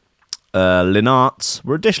and Linarts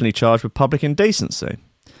were additionally charged with public indecency.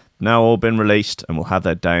 Now all been released and will have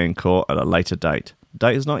their day in court at a later date. The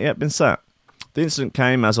date has not yet been set. The incident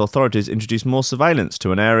came as authorities introduced more surveillance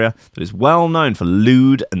to an area that is well known for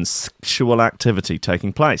lewd and sexual activity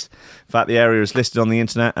taking place. In fact, the area is listed on the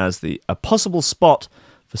internet as a possible spot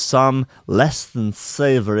for some less than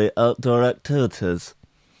savoury outdoor activities.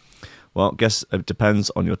 Well, I guess it depends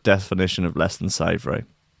on your definition of less than savoury.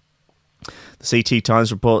 The CT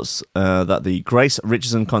Times reports that the Grace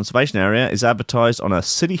Richardson Conservation Area is advertised on a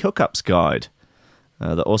city hookups guide.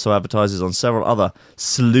 That also advertises on several other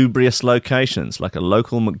salubrious locations, like a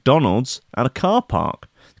local McDonald's and a car park.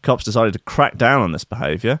 The cops decided to crack down on this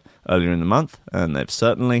behaviour earlier in the month, and they've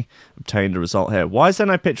certainly obtained a result here. Why is there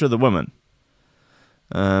no picture of the woman?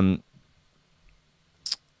 Come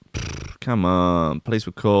on. Police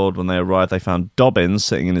were called. When they arrived, they found Dobbins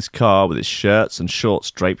sitting in his car with his shirts and shorts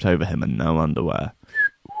draped over him and no underwear.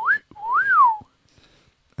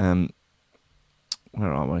 Where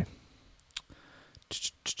are we?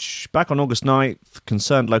 Back on August 9th,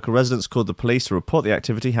 concerned local residents called the police to report the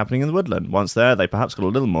activity happening in the woodland. Once there, they perhaps got a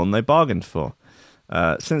little more than they bargained for.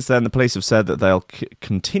 Since then, the police have said that they'll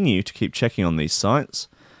continue to keep checking on these sites,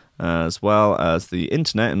 as well as the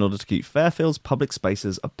internet, in order to keep Fairfield's public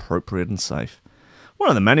spaces appropriate and safe. One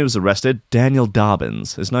of the men who was arrested, Daniel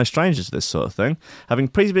Dobbins, is no stranger to this sort of thing, having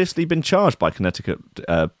previously been charged by Connecticut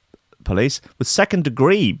police with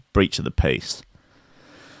second-degree breach of the peace.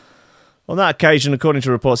 On that occasion, according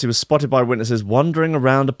to reports, he was spotted by witnesses wandering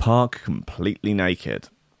around a park completely naked.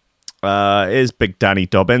 Here's Big Danny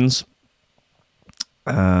Dobbins.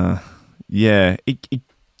 Yeah,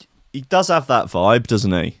 he does have that vibe,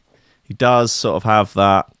 doesn't he? He does sort of have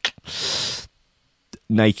that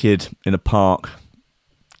naked in a park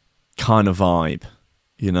kind of vibe.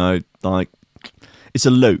 You know, like, it's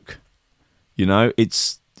a look. You know,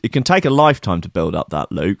 it can take a lifetime to build up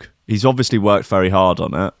that look. He's obviously worked very hard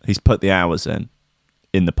on it. He's put the hours in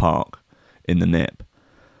the park, in the nip.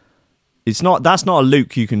 That's not a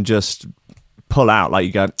look you can just pull out. Like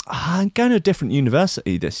you go, I'm going to a different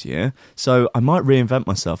university this year, so I might reinvent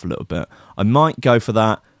myself a little bit. I might go for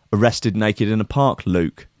that arrested naked in a park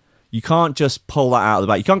look. You can't just pull that out of the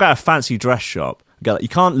bag. You can't go to a fancy dress shop. You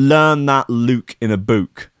can't learn that look in a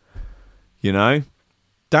book. You know?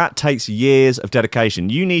 That takes years of dedication.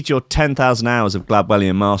 You need your 10,000 hours of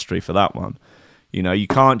Gladwellian mastery for that one. You know, you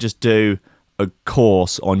can't just do a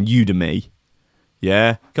course on Udemy.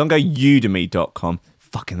 Yeah, go and go udemy.com.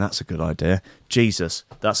 Fucking, that's a good idea. Jesus,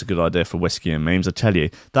 that's a good idea for whiskey and memes. I tell you,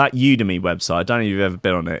 that Udemy website, I don't know if you've ever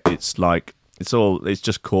been on it. It's like, it's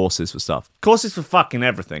just courses for stuff. Courses for fucking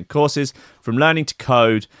everything. Courses from learning to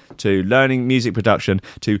code, to learning music production,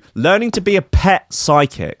 to learning to be a pet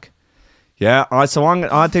psychic. Yeah, I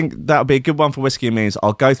think that would be a good one for whiskey and memes.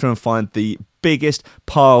 I'll go through and find the biggest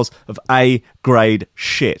piles of A-grade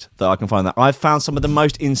shit that I can find. That I've found some of the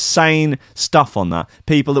most insane stuff on that.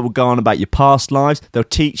 People that will go on about your past lives. They'll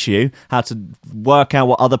teach you how to work out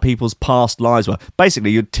what other people's past lives were. Basically,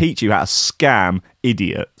 you'd teach you how to scam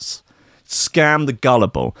idiots. Scam the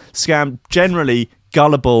gullible. Scam generally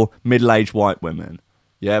gullible middle-aged white women.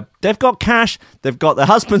 Yeah, they've got cash. They've got their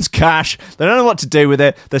husband's cash. They don't know what to do with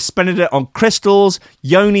it. They're spending it on crystals,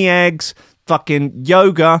 yoni eggs, fucking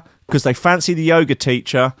yoga, because they fancy the yoga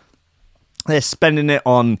teacher. They're spending it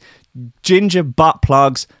on ginger butt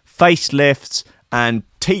plugs, facelifts, and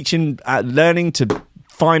teaching, learning to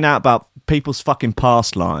find out about people's fucking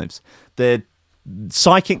past lives. They're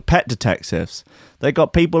psychic pet detectives. They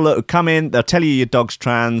got people that will come in, they'll tell you your dog's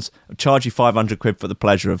trans, charge you 500 quid for the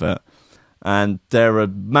pleasure of it. And there are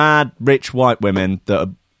mad, rich white women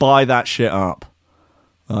that buy that shit up.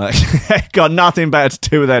 Got nothing better to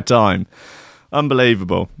do with their time.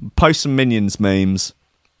 Unbelievable. Post some Minions memes.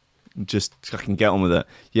 Just fucking get on with it.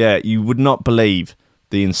 Yeah, you would not believe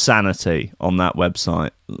the insanity on that website.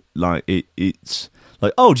 Like, it's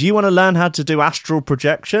like, oh, do you want to learn how to do astral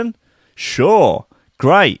projection? Sure.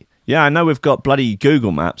 Great. Yeah, I know we've got bloody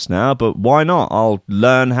Google Maps now, but why not? I'll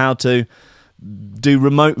learn how to do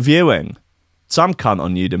remote viewing. Some cunt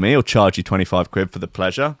on Udemy will charge you 25 quid for the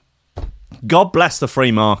pleasure. God bless the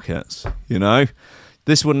free markets, you know?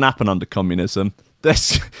 This wouldn't happen under communism.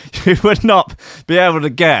 You would not be able to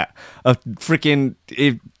get a freaking...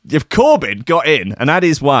 If Corbyn got in and had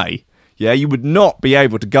his way, yeah, you would not be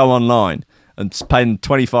able to go online and spend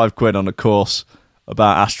 25 quid on a course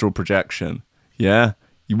about astral projection, yeah?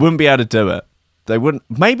 You wouldn't be able to do it. They wouldn't...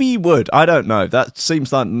 Maybe you would. I don't know. That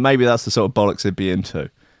seems like maybe that's the sort of bollocks they'd be into.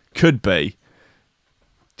 Could be.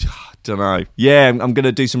 Don't know. Yeah, I'm going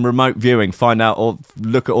to do some remote viewing, find out, or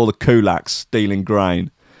look at all the kulaks stealing grain.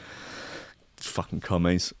 Fucking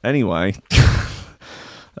commies. Anyway,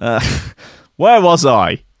 where was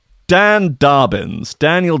I? Daniel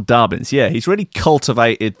Darbins. Yeah, he's really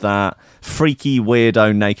cultivated that freaky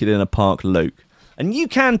weirdo naked in a park Luke. And you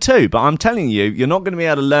can too, but I'm telling you, you're not going to be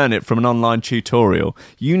able to learn it from an online tutorial.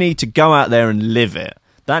 You need to go out there and live it.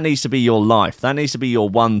 That needs to be your life. That needs to be your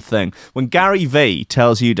one thing. When Gary Vee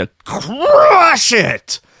tells you to crush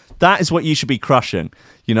it, that is what you should be crushing,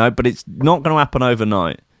 you know, but it's not going to happen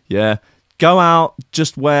overnight, yeah? Go out,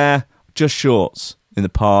 just wear just shorts in the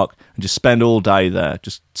park and just spend all day there,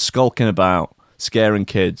 just skulking about, scaring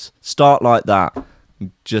kids. Start like that.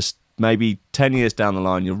 Just maybe 10 years down the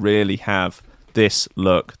line, you'll really have this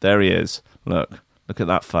look. There he is. Look at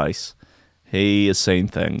that face. He has seen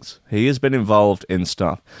things. He has been involved in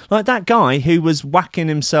stuff. Like that guy who was whacking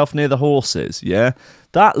himself near the horses, yeah?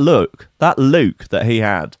 That Luke that he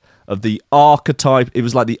had of the archetype, it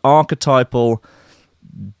was like the archetypal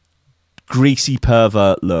greasy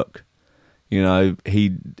pervert look. You know,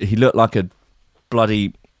 he looked like a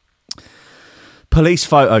bloody police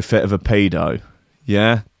photo fit of a pedo,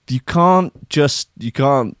 yeah? You can't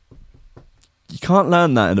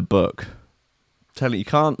learn that in a book. Tell you, you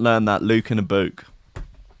can't learn that Luke in a book.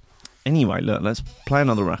 Anyway, look, let's play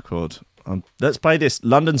another record. Let's play this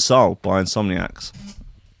London Soul by Insomniacs.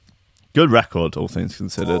 Good record, all things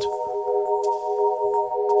considered.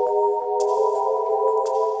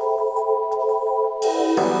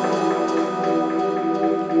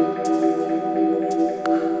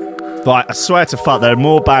 Right, I swear to fuck, there are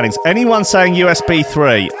more bannings. Anyone saying USB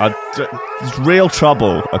 3, it's real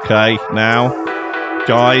trouble, okay, now.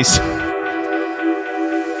 Guys.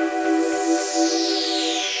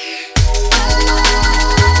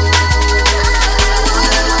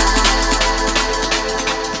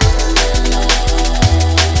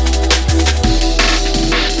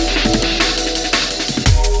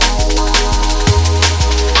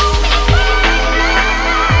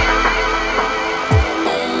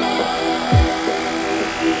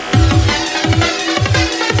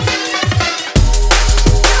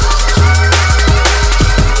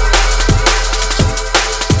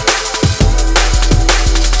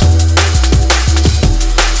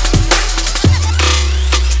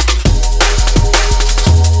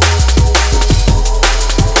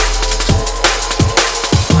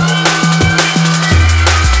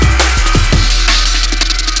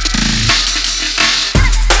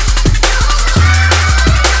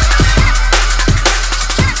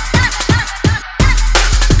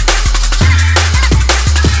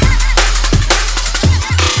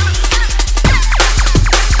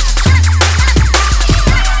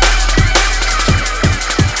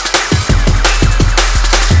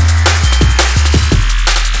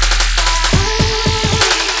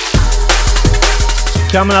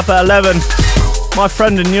 Coming up at 11, my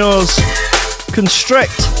friend and yours,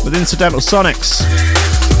 Constrict with Incidental Sonics.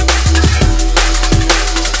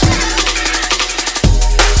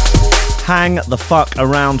 Hang the fuck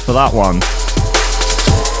around for that one.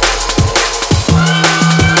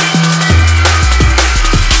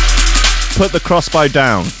 Put the crossbow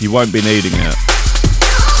down, you won't be needing it.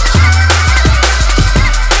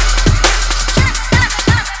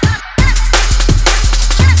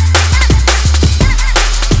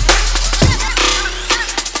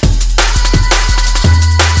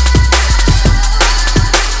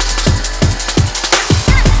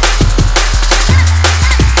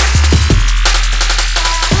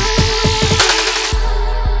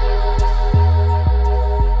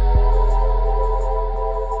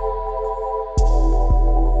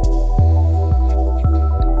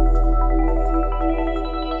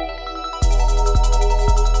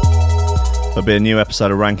 There'll be a new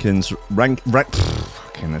episode of Rankins.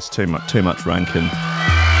 Fucking, there's too much ranking.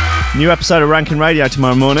 New episode of Rankin Radio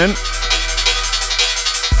tomorrow morning.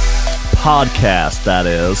 Podcast, that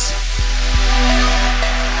is.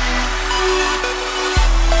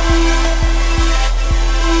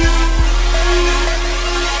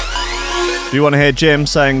 If you want to hear Jim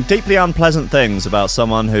saying deeply unpleasant things about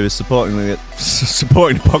someone who is supporting the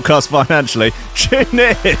podcast financially, tune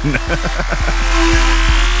in.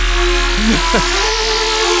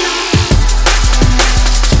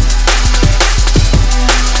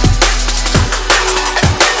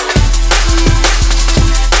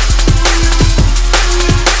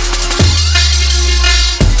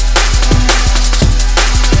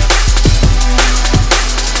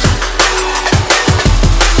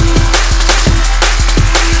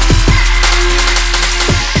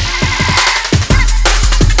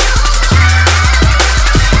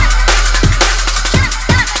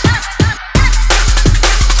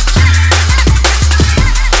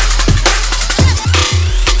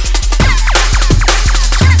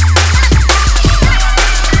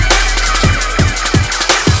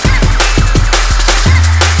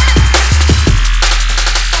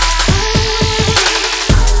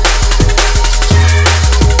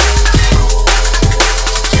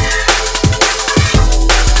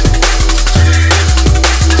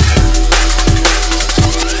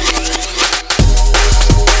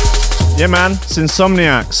 Yeah, man, it's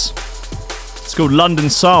Insomniacs. It's called London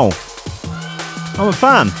Soul. I'm a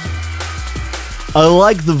fan. I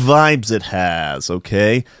like the vibes it has,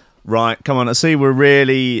 okay? Right, come on, I see we're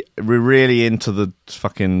really into the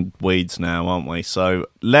fucking weeds now, aren't we? So,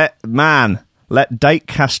 let Date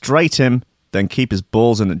castrate him, then keep his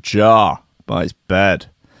balls in a jar by his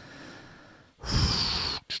bed.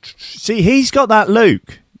 See, he's got that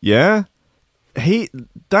look, yeah?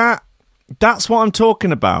 That's what I'm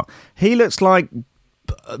talking about. He looks like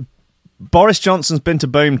Boris Johnson's been to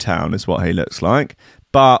Boomtown, is what he looks like.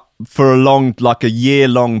 But for a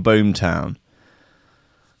year-long Boomtown.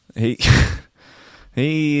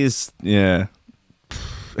 He's, yeah.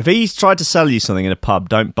 If he's tried to sell you something in a pub,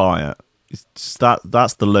 don't buy it. It's just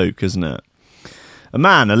that's the look, isn't it? A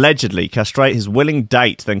man allegedly castrated his willing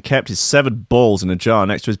date, then kept his severed balls in a jar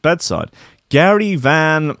next to his bedside. Gary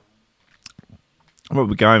Van... What are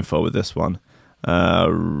we going for with this one?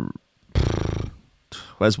 Where's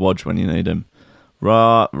Wodge when you need him?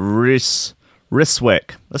 Risswick.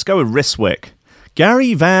 Let's go with Risswick.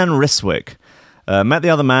 Gary Van Risswick met the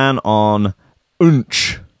other man on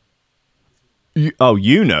Unch.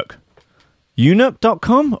 Eunuch.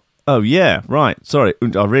 Eunuch.com? Oh, yeah, right. Sorry,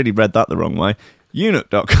 I really read that the wrong way.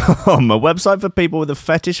 Eunuch.com, a website for people with a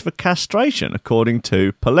fetish for castration, according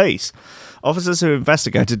to police. Officers who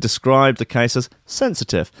investigated described the case as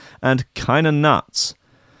sensitive and kinda nuts.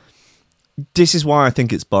 This is why I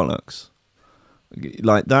think it's bollocks.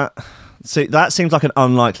 Like that. See, that seems like an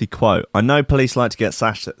unlikely quote. I know police like to get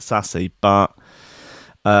sassy, but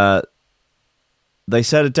they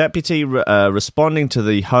said a deputy responding to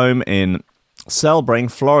the home in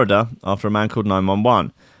Sebring, Florida, after a man called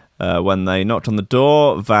 911. When they knocked on the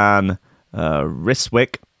door, Van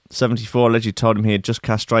Risswick, 74, allegedly told him he had just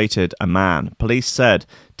castrated a man. Police said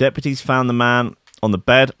deputies found the man on the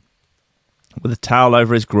bed with a towel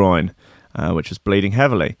over his groin, which was bleeding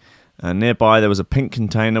heavily. Nearby, there was a pink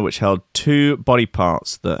container which held 2 body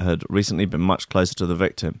parts that had recently been much closer to the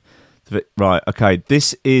victim. Right, okay,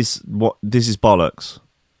 this is bollocks.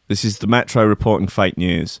 This is the Metro reporting fake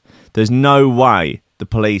news. There's no way the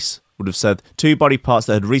police would have said 2 body parts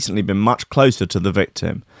that had recently been much closer to the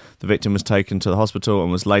victim. The victim was taken to the hospital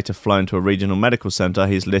and was later flown to a regional medical centre.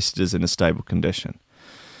 He's listed as in a stable condition.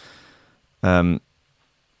 So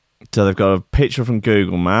they've got a picture from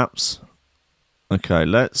Google Maps. Okay,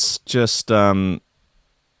 let's just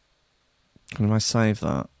Can I save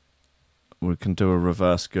that? We can do a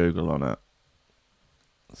reverse Google on it.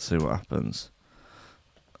 See what happens.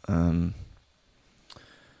 Come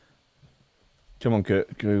on,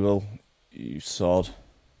 Google, you sod.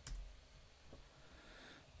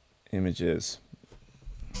 Images.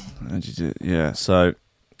 How did you do? Yeah, so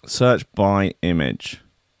search by image.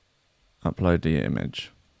 Upload the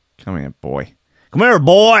image. Come here, boy. Come here,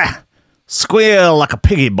 boy! Squeal like a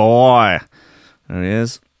piggy, boy! There he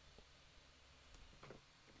is.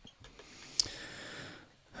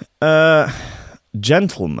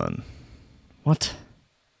 Gentleman. What?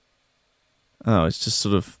 Oh, it's just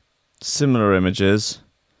sort of similar images.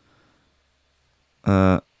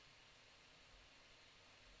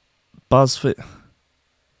 BuzzFeed.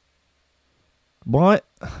 What?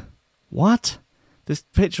 What? This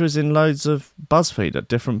picture is in loads of BuzzFeed,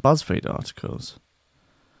 different BuzzFeed articles.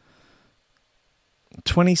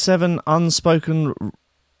 27 unspoken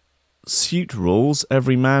suit rules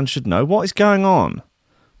every man should know. What is going on?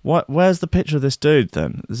 Where's the picture of this dude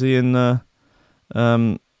then? Is he in the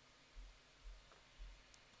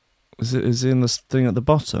is he in this thing at the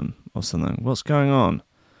bottom or something? What's going on?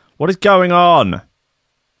 What is going on?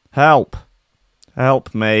 Help.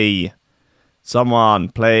 Help me. Someone,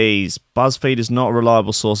 please. BuzzFeed is not a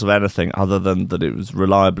reliable source of anything other than that it was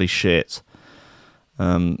reliably shit.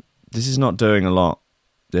 This is not doing a lot.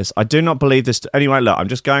 I do not believe this. Anyway, look, I'm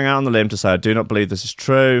just going out on the limb to say I do not believe this is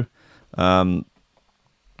true. What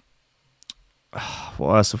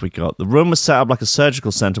else have we got? The room was set up like a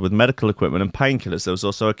surgical centre with medical equipment and painkillers. There was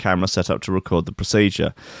also a camera set up to record the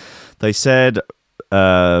procedure. They said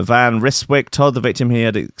Van Ryswyk told the victim he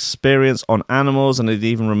had experience on animals and had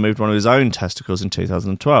even removed one of his own testicles in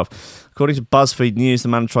 2012. According to BuzzFeed News, the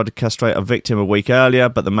man tried to castrate a victim a week earlier,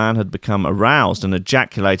 but the man had become aroused and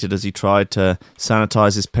ejaculated as he tried to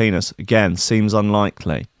sanitize his penis. Again, seems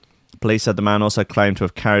unlikely. Police said the man also claimed to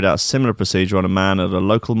have carried out a similar procedure on a man at a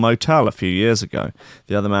local motel a few years ago.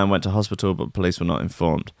 The other man went to hospital, but police were not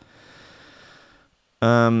informed.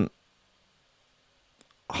 Heartland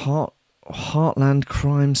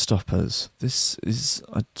Crime Stoppers. This is...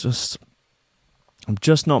 I'm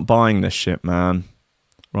just not buying this shit, man.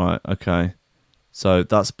 Right, okay. So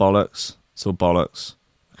that's bollocks. It's all bollocks.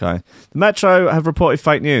 Okay. The Metro have reported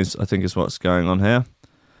fake news, I think is what's going on here.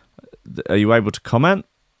 Are you able to comment?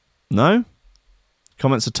 No?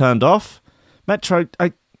 Comments are turned off? Metro,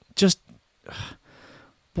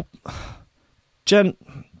 Jen...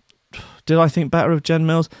 Did I think better of Jen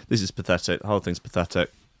Mills? This is pathetic. The whole thing's pathetic.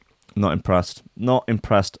 Not impressed. Not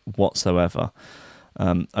impressed whatsoever.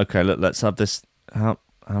 Okay, let's have this.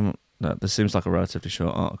 This seems like a relatively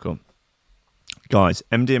short article. Guys,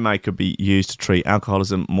 MDMA could be used to treat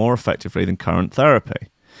alcoholism more effectively than current therapy.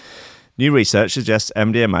 New research suggests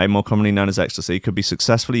MDMA, more commonly known as ecstasy, could be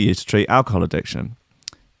successfully used to treat alcohol addiction.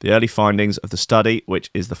 The early findings of the study,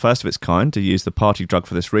 which is the first of its kind to use the party drug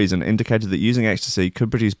for this reason, indicated that using ecstasy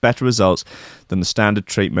could produce better results than the standard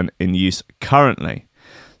treatment in use currently.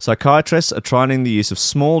 Psychiatrists are trialling the use of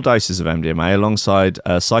small doses of MDMA alongside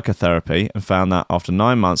psychotherapy and found that after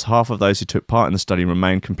 9 months, half of those who took part in the study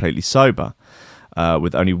remained completely sober,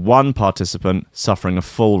 with only one participant suffering a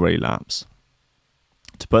full relapse.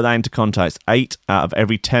 To put that into context, 8 out of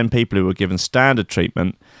every 10 people who were given standard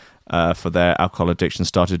treatment for their alcohol addiction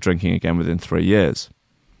started drinking again within 3 years.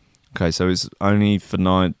 Okay, so it's only for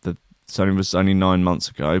 9 months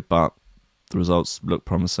ago, but the results look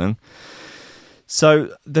promising.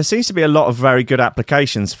 So there seems to be a lot of very good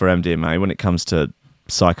applications for MDMA when it comes to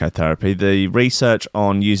psychotherapy. The research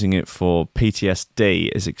on using it for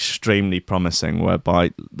PTSD is extremely promising,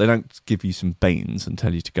 whereby they don't give you some beans and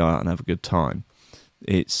tell you to go out and have a good time.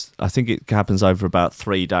 I think it happens over about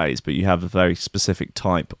 3 days, but you have a very specific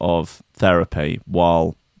type of therapy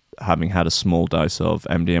while having had a small dose of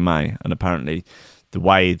MDMA. And apparently the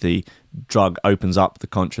way the drug opens up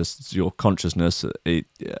your consciousness, it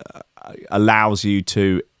allows you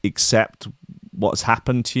to accept what's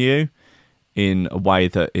happened to you in a way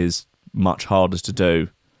that is much harder to do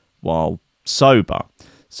while sober.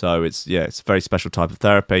 So it's a very special type of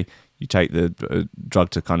therapy. You take the drug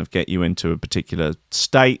to kind of get you into a particular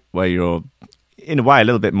state where you're, in a way, a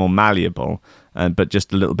little bit more malleable, but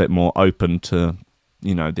just a little bit more open to,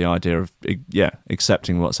 the idea of,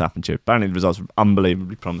 accepting what's happened to you. Apparently the results are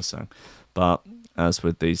unbelievably promising. But as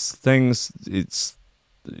with these things, it's,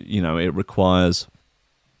 it requires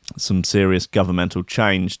some serious governmental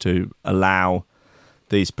change to allow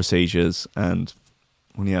these procedures. And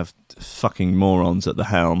when you have fucking morons at the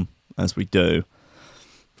helm, as we do,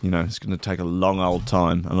 it's going to take a long old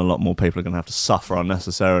time, and a lot more people are going to have to suffer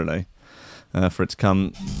unnecessarily for it to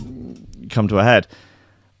come to a head.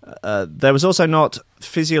 There was also not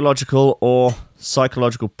physiological or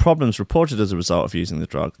psychological problems reported as a result of using the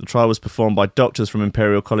drug. The trial was performed by doctors from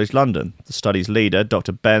Imperial College London. The study's leader,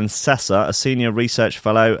 Dr. Ben Sessa, a senior research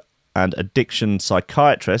fellow and addiction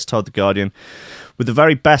psychiatrist, told The Guardian, with the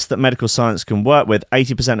very best that medical science can work with,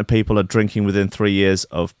 80% of people are drinking within 3 years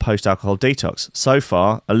of post-alcohol detox. So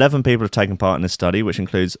far, 11 people have taken part in this study, which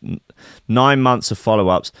includes 9 months of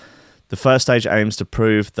follow-ups. The first stage aims to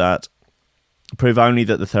prove only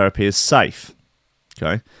that the therapy is safe.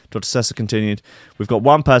 Okay. Dr. Sessa continued, we've got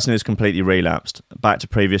one person who's completely relapsed, back to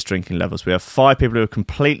previous drinking levels. We have 5 people who are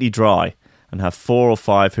completely dry and have 4 or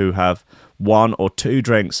 5 who have 1 or 2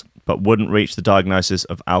 drinks but wouldn't reach the diagnosis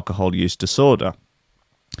of alcohol use disorder.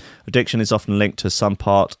 Addiction is often linked to some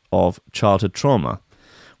part of childhood trauma,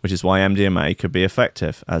 which is why MDMA could be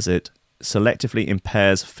effective, as it selectively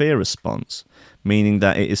impairs fear response, meaning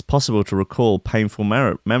that it is possible to recall painful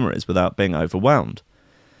memories without being overwhelmed.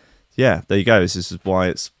 Yeah, there you go. This is why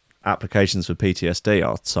its applications for PTSD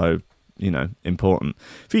are so, important.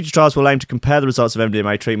 Future trials will aim to compare the results of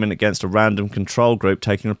MDMA treatment against a random control group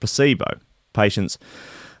taking a placebo. Patients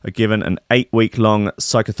are given an 8-week-long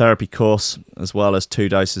psychotherapy course, as well as 2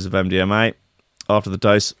 doses of MDMA. After the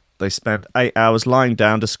dose, they spend 8 hours lying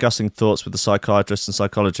down discussing thoughts with the psychiatrists and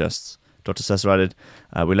psychologists. Dr. Sessa added,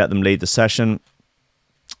 we let them lead the session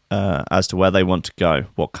as to where they want to go,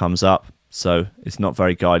 what comes up, so it's not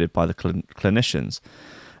very guided by the clinicians.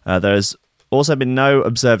 There has also been no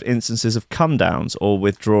observed instances of come-downs or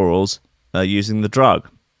withdrawals using the drug.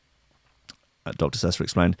 Dr. Sessa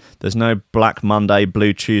explained, there's no Black Monday,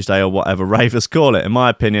 Blue Tuesday, or whatever ravers call it. In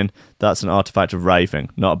my opinion, that's an artifact of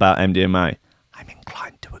raving, not about MDMA. I'm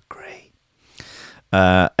inclined to agree.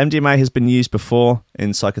 MDMA has been used before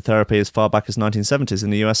in psychotherapy as far back as 1970s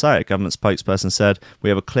in the USA. A government spokesperson said, we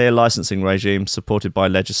have a clear licensing regime supported by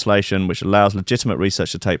legislation which allows legitimate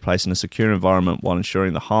research to take place in a secure environment while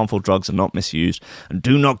ensuring the harmful drugs are not misused and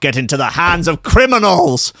do not get into the hands of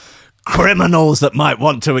criminals. Criminals that might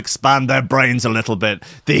want to expand their brains a little bit.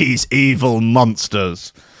 These evil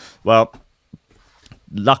monsters. Well,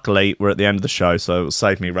 luckily, we're at the end of the show, so it will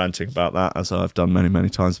save me ranting about that, as I've done many, many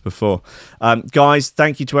times before. Guys,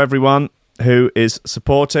 thank you to everyone who is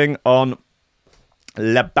supporting on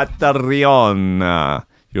Le Patreon.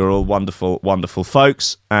 You're all wonderful, wonderful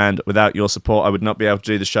folks, and without your support, I would not be able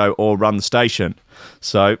to do the show or run the station.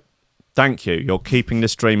 So, thank you. You're keeping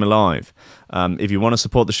this dream alive. If you want to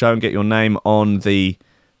support the show and get your name on the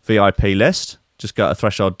VIP list, just go to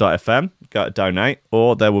threshold.fm, go to donate,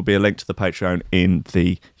 or there will be a link to the Patreon in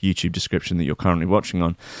the YouTube description that you're currently watching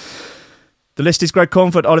on. The list is Greg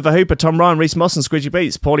Cornford, Oliver Hooper, Tom Ryan, Reese Mosson, Squidgy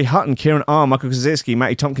Beats, Paulie Hutton, Kieran R, Michael Kaczynski,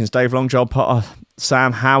 Matty Tompkins, Dave Long, Joel Potter,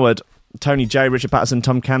 Sam Howard, Tony J, Richard Patterson,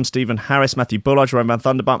 Tom Cam, Stephen Harris, Matthew Bullard, Roman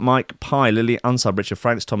Thunderbutt, Mike Pye, Lily Unsub, Richard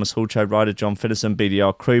Franks, Thomas Hallcho, Ryder, John Finnison,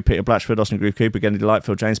 BDR Crew, Peter Blatchford, Austin Groove Cooper, Genny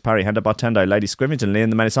Delightful, James Parry, Henda Bartendo, Lady Scrimmington, Liam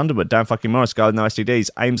the Menace Underwood, Dan fucking Morris, Guy with No STDs,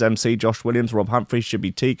 Ames MC, Josh Williams, Rob Humphrey,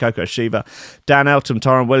 Shibby T, Coco Shiva, Dan Elton,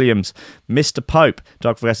 Torrin Williams, Mr. Pope,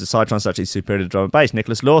 Doug Forgested, Cytron, actually superior to drum and bass,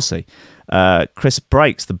 Nicholas Lawsey, Chris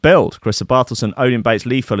Breaks, The Build, Chris Barthelson, Odin Bates,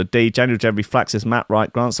 Lee Fuller, D, Daniel Jeffrey, Flaxis, Matt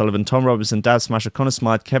Wright, Grant Sullivan, Tom Robinson, Dad Smasher, Connor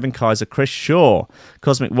Smythe, Kevin Kaiser, Chris Shaw,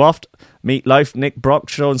 Cosmic Waft, Meatloaf, Nick Brock,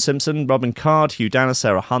 Sean Simpson, Robin Card, Hugh Danner,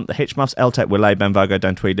 Sarah Hunt, The Hitchmuffs, Eltec, Willay, Ben Vago,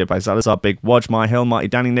 Dan Tweedy, Bag Zalazar, Big Wodge, My Hill, Marty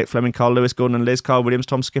Danning, Nick Fleming, Carl Lewis, Gordon and Liz, Carl Williams,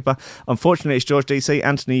 Tom Skipper. Unfortunately, it's George DC,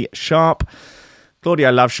 Anthony Sharp,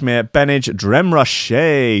 Claudio Loveschmier, Benage,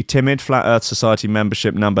 Dremrushe, Timid, Flat Earth Society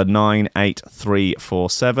membership number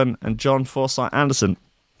 98347, and John Forsyth Anderson.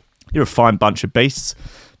 You're a fine bunch of beasts.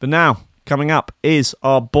 But now, coming up is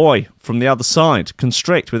our boy from the other side,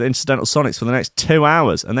 Constrict with Incidental Sonics for the next 2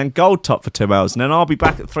 hours, and then Gold Top for 2 hours, and then I'll be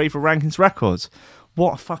back at 3 for Rankins Records.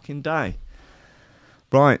 What a fucking day.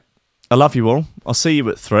 Right. I love you all. I'll see you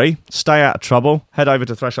at 3. Stay out of trouble. Head over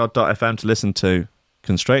to threshold.fm to listen to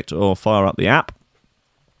Constrict or fire up the app.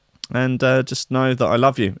 And just know that I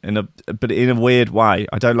love you, but in a weird way.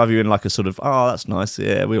 I don't love you in like a sort of, oh, that's nice,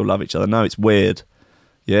 yeah, we all love each other. No, it's weird.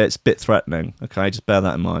 Yeah, it's a bit threatening. Okay, just bear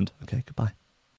that in mind. Okay, goodbye.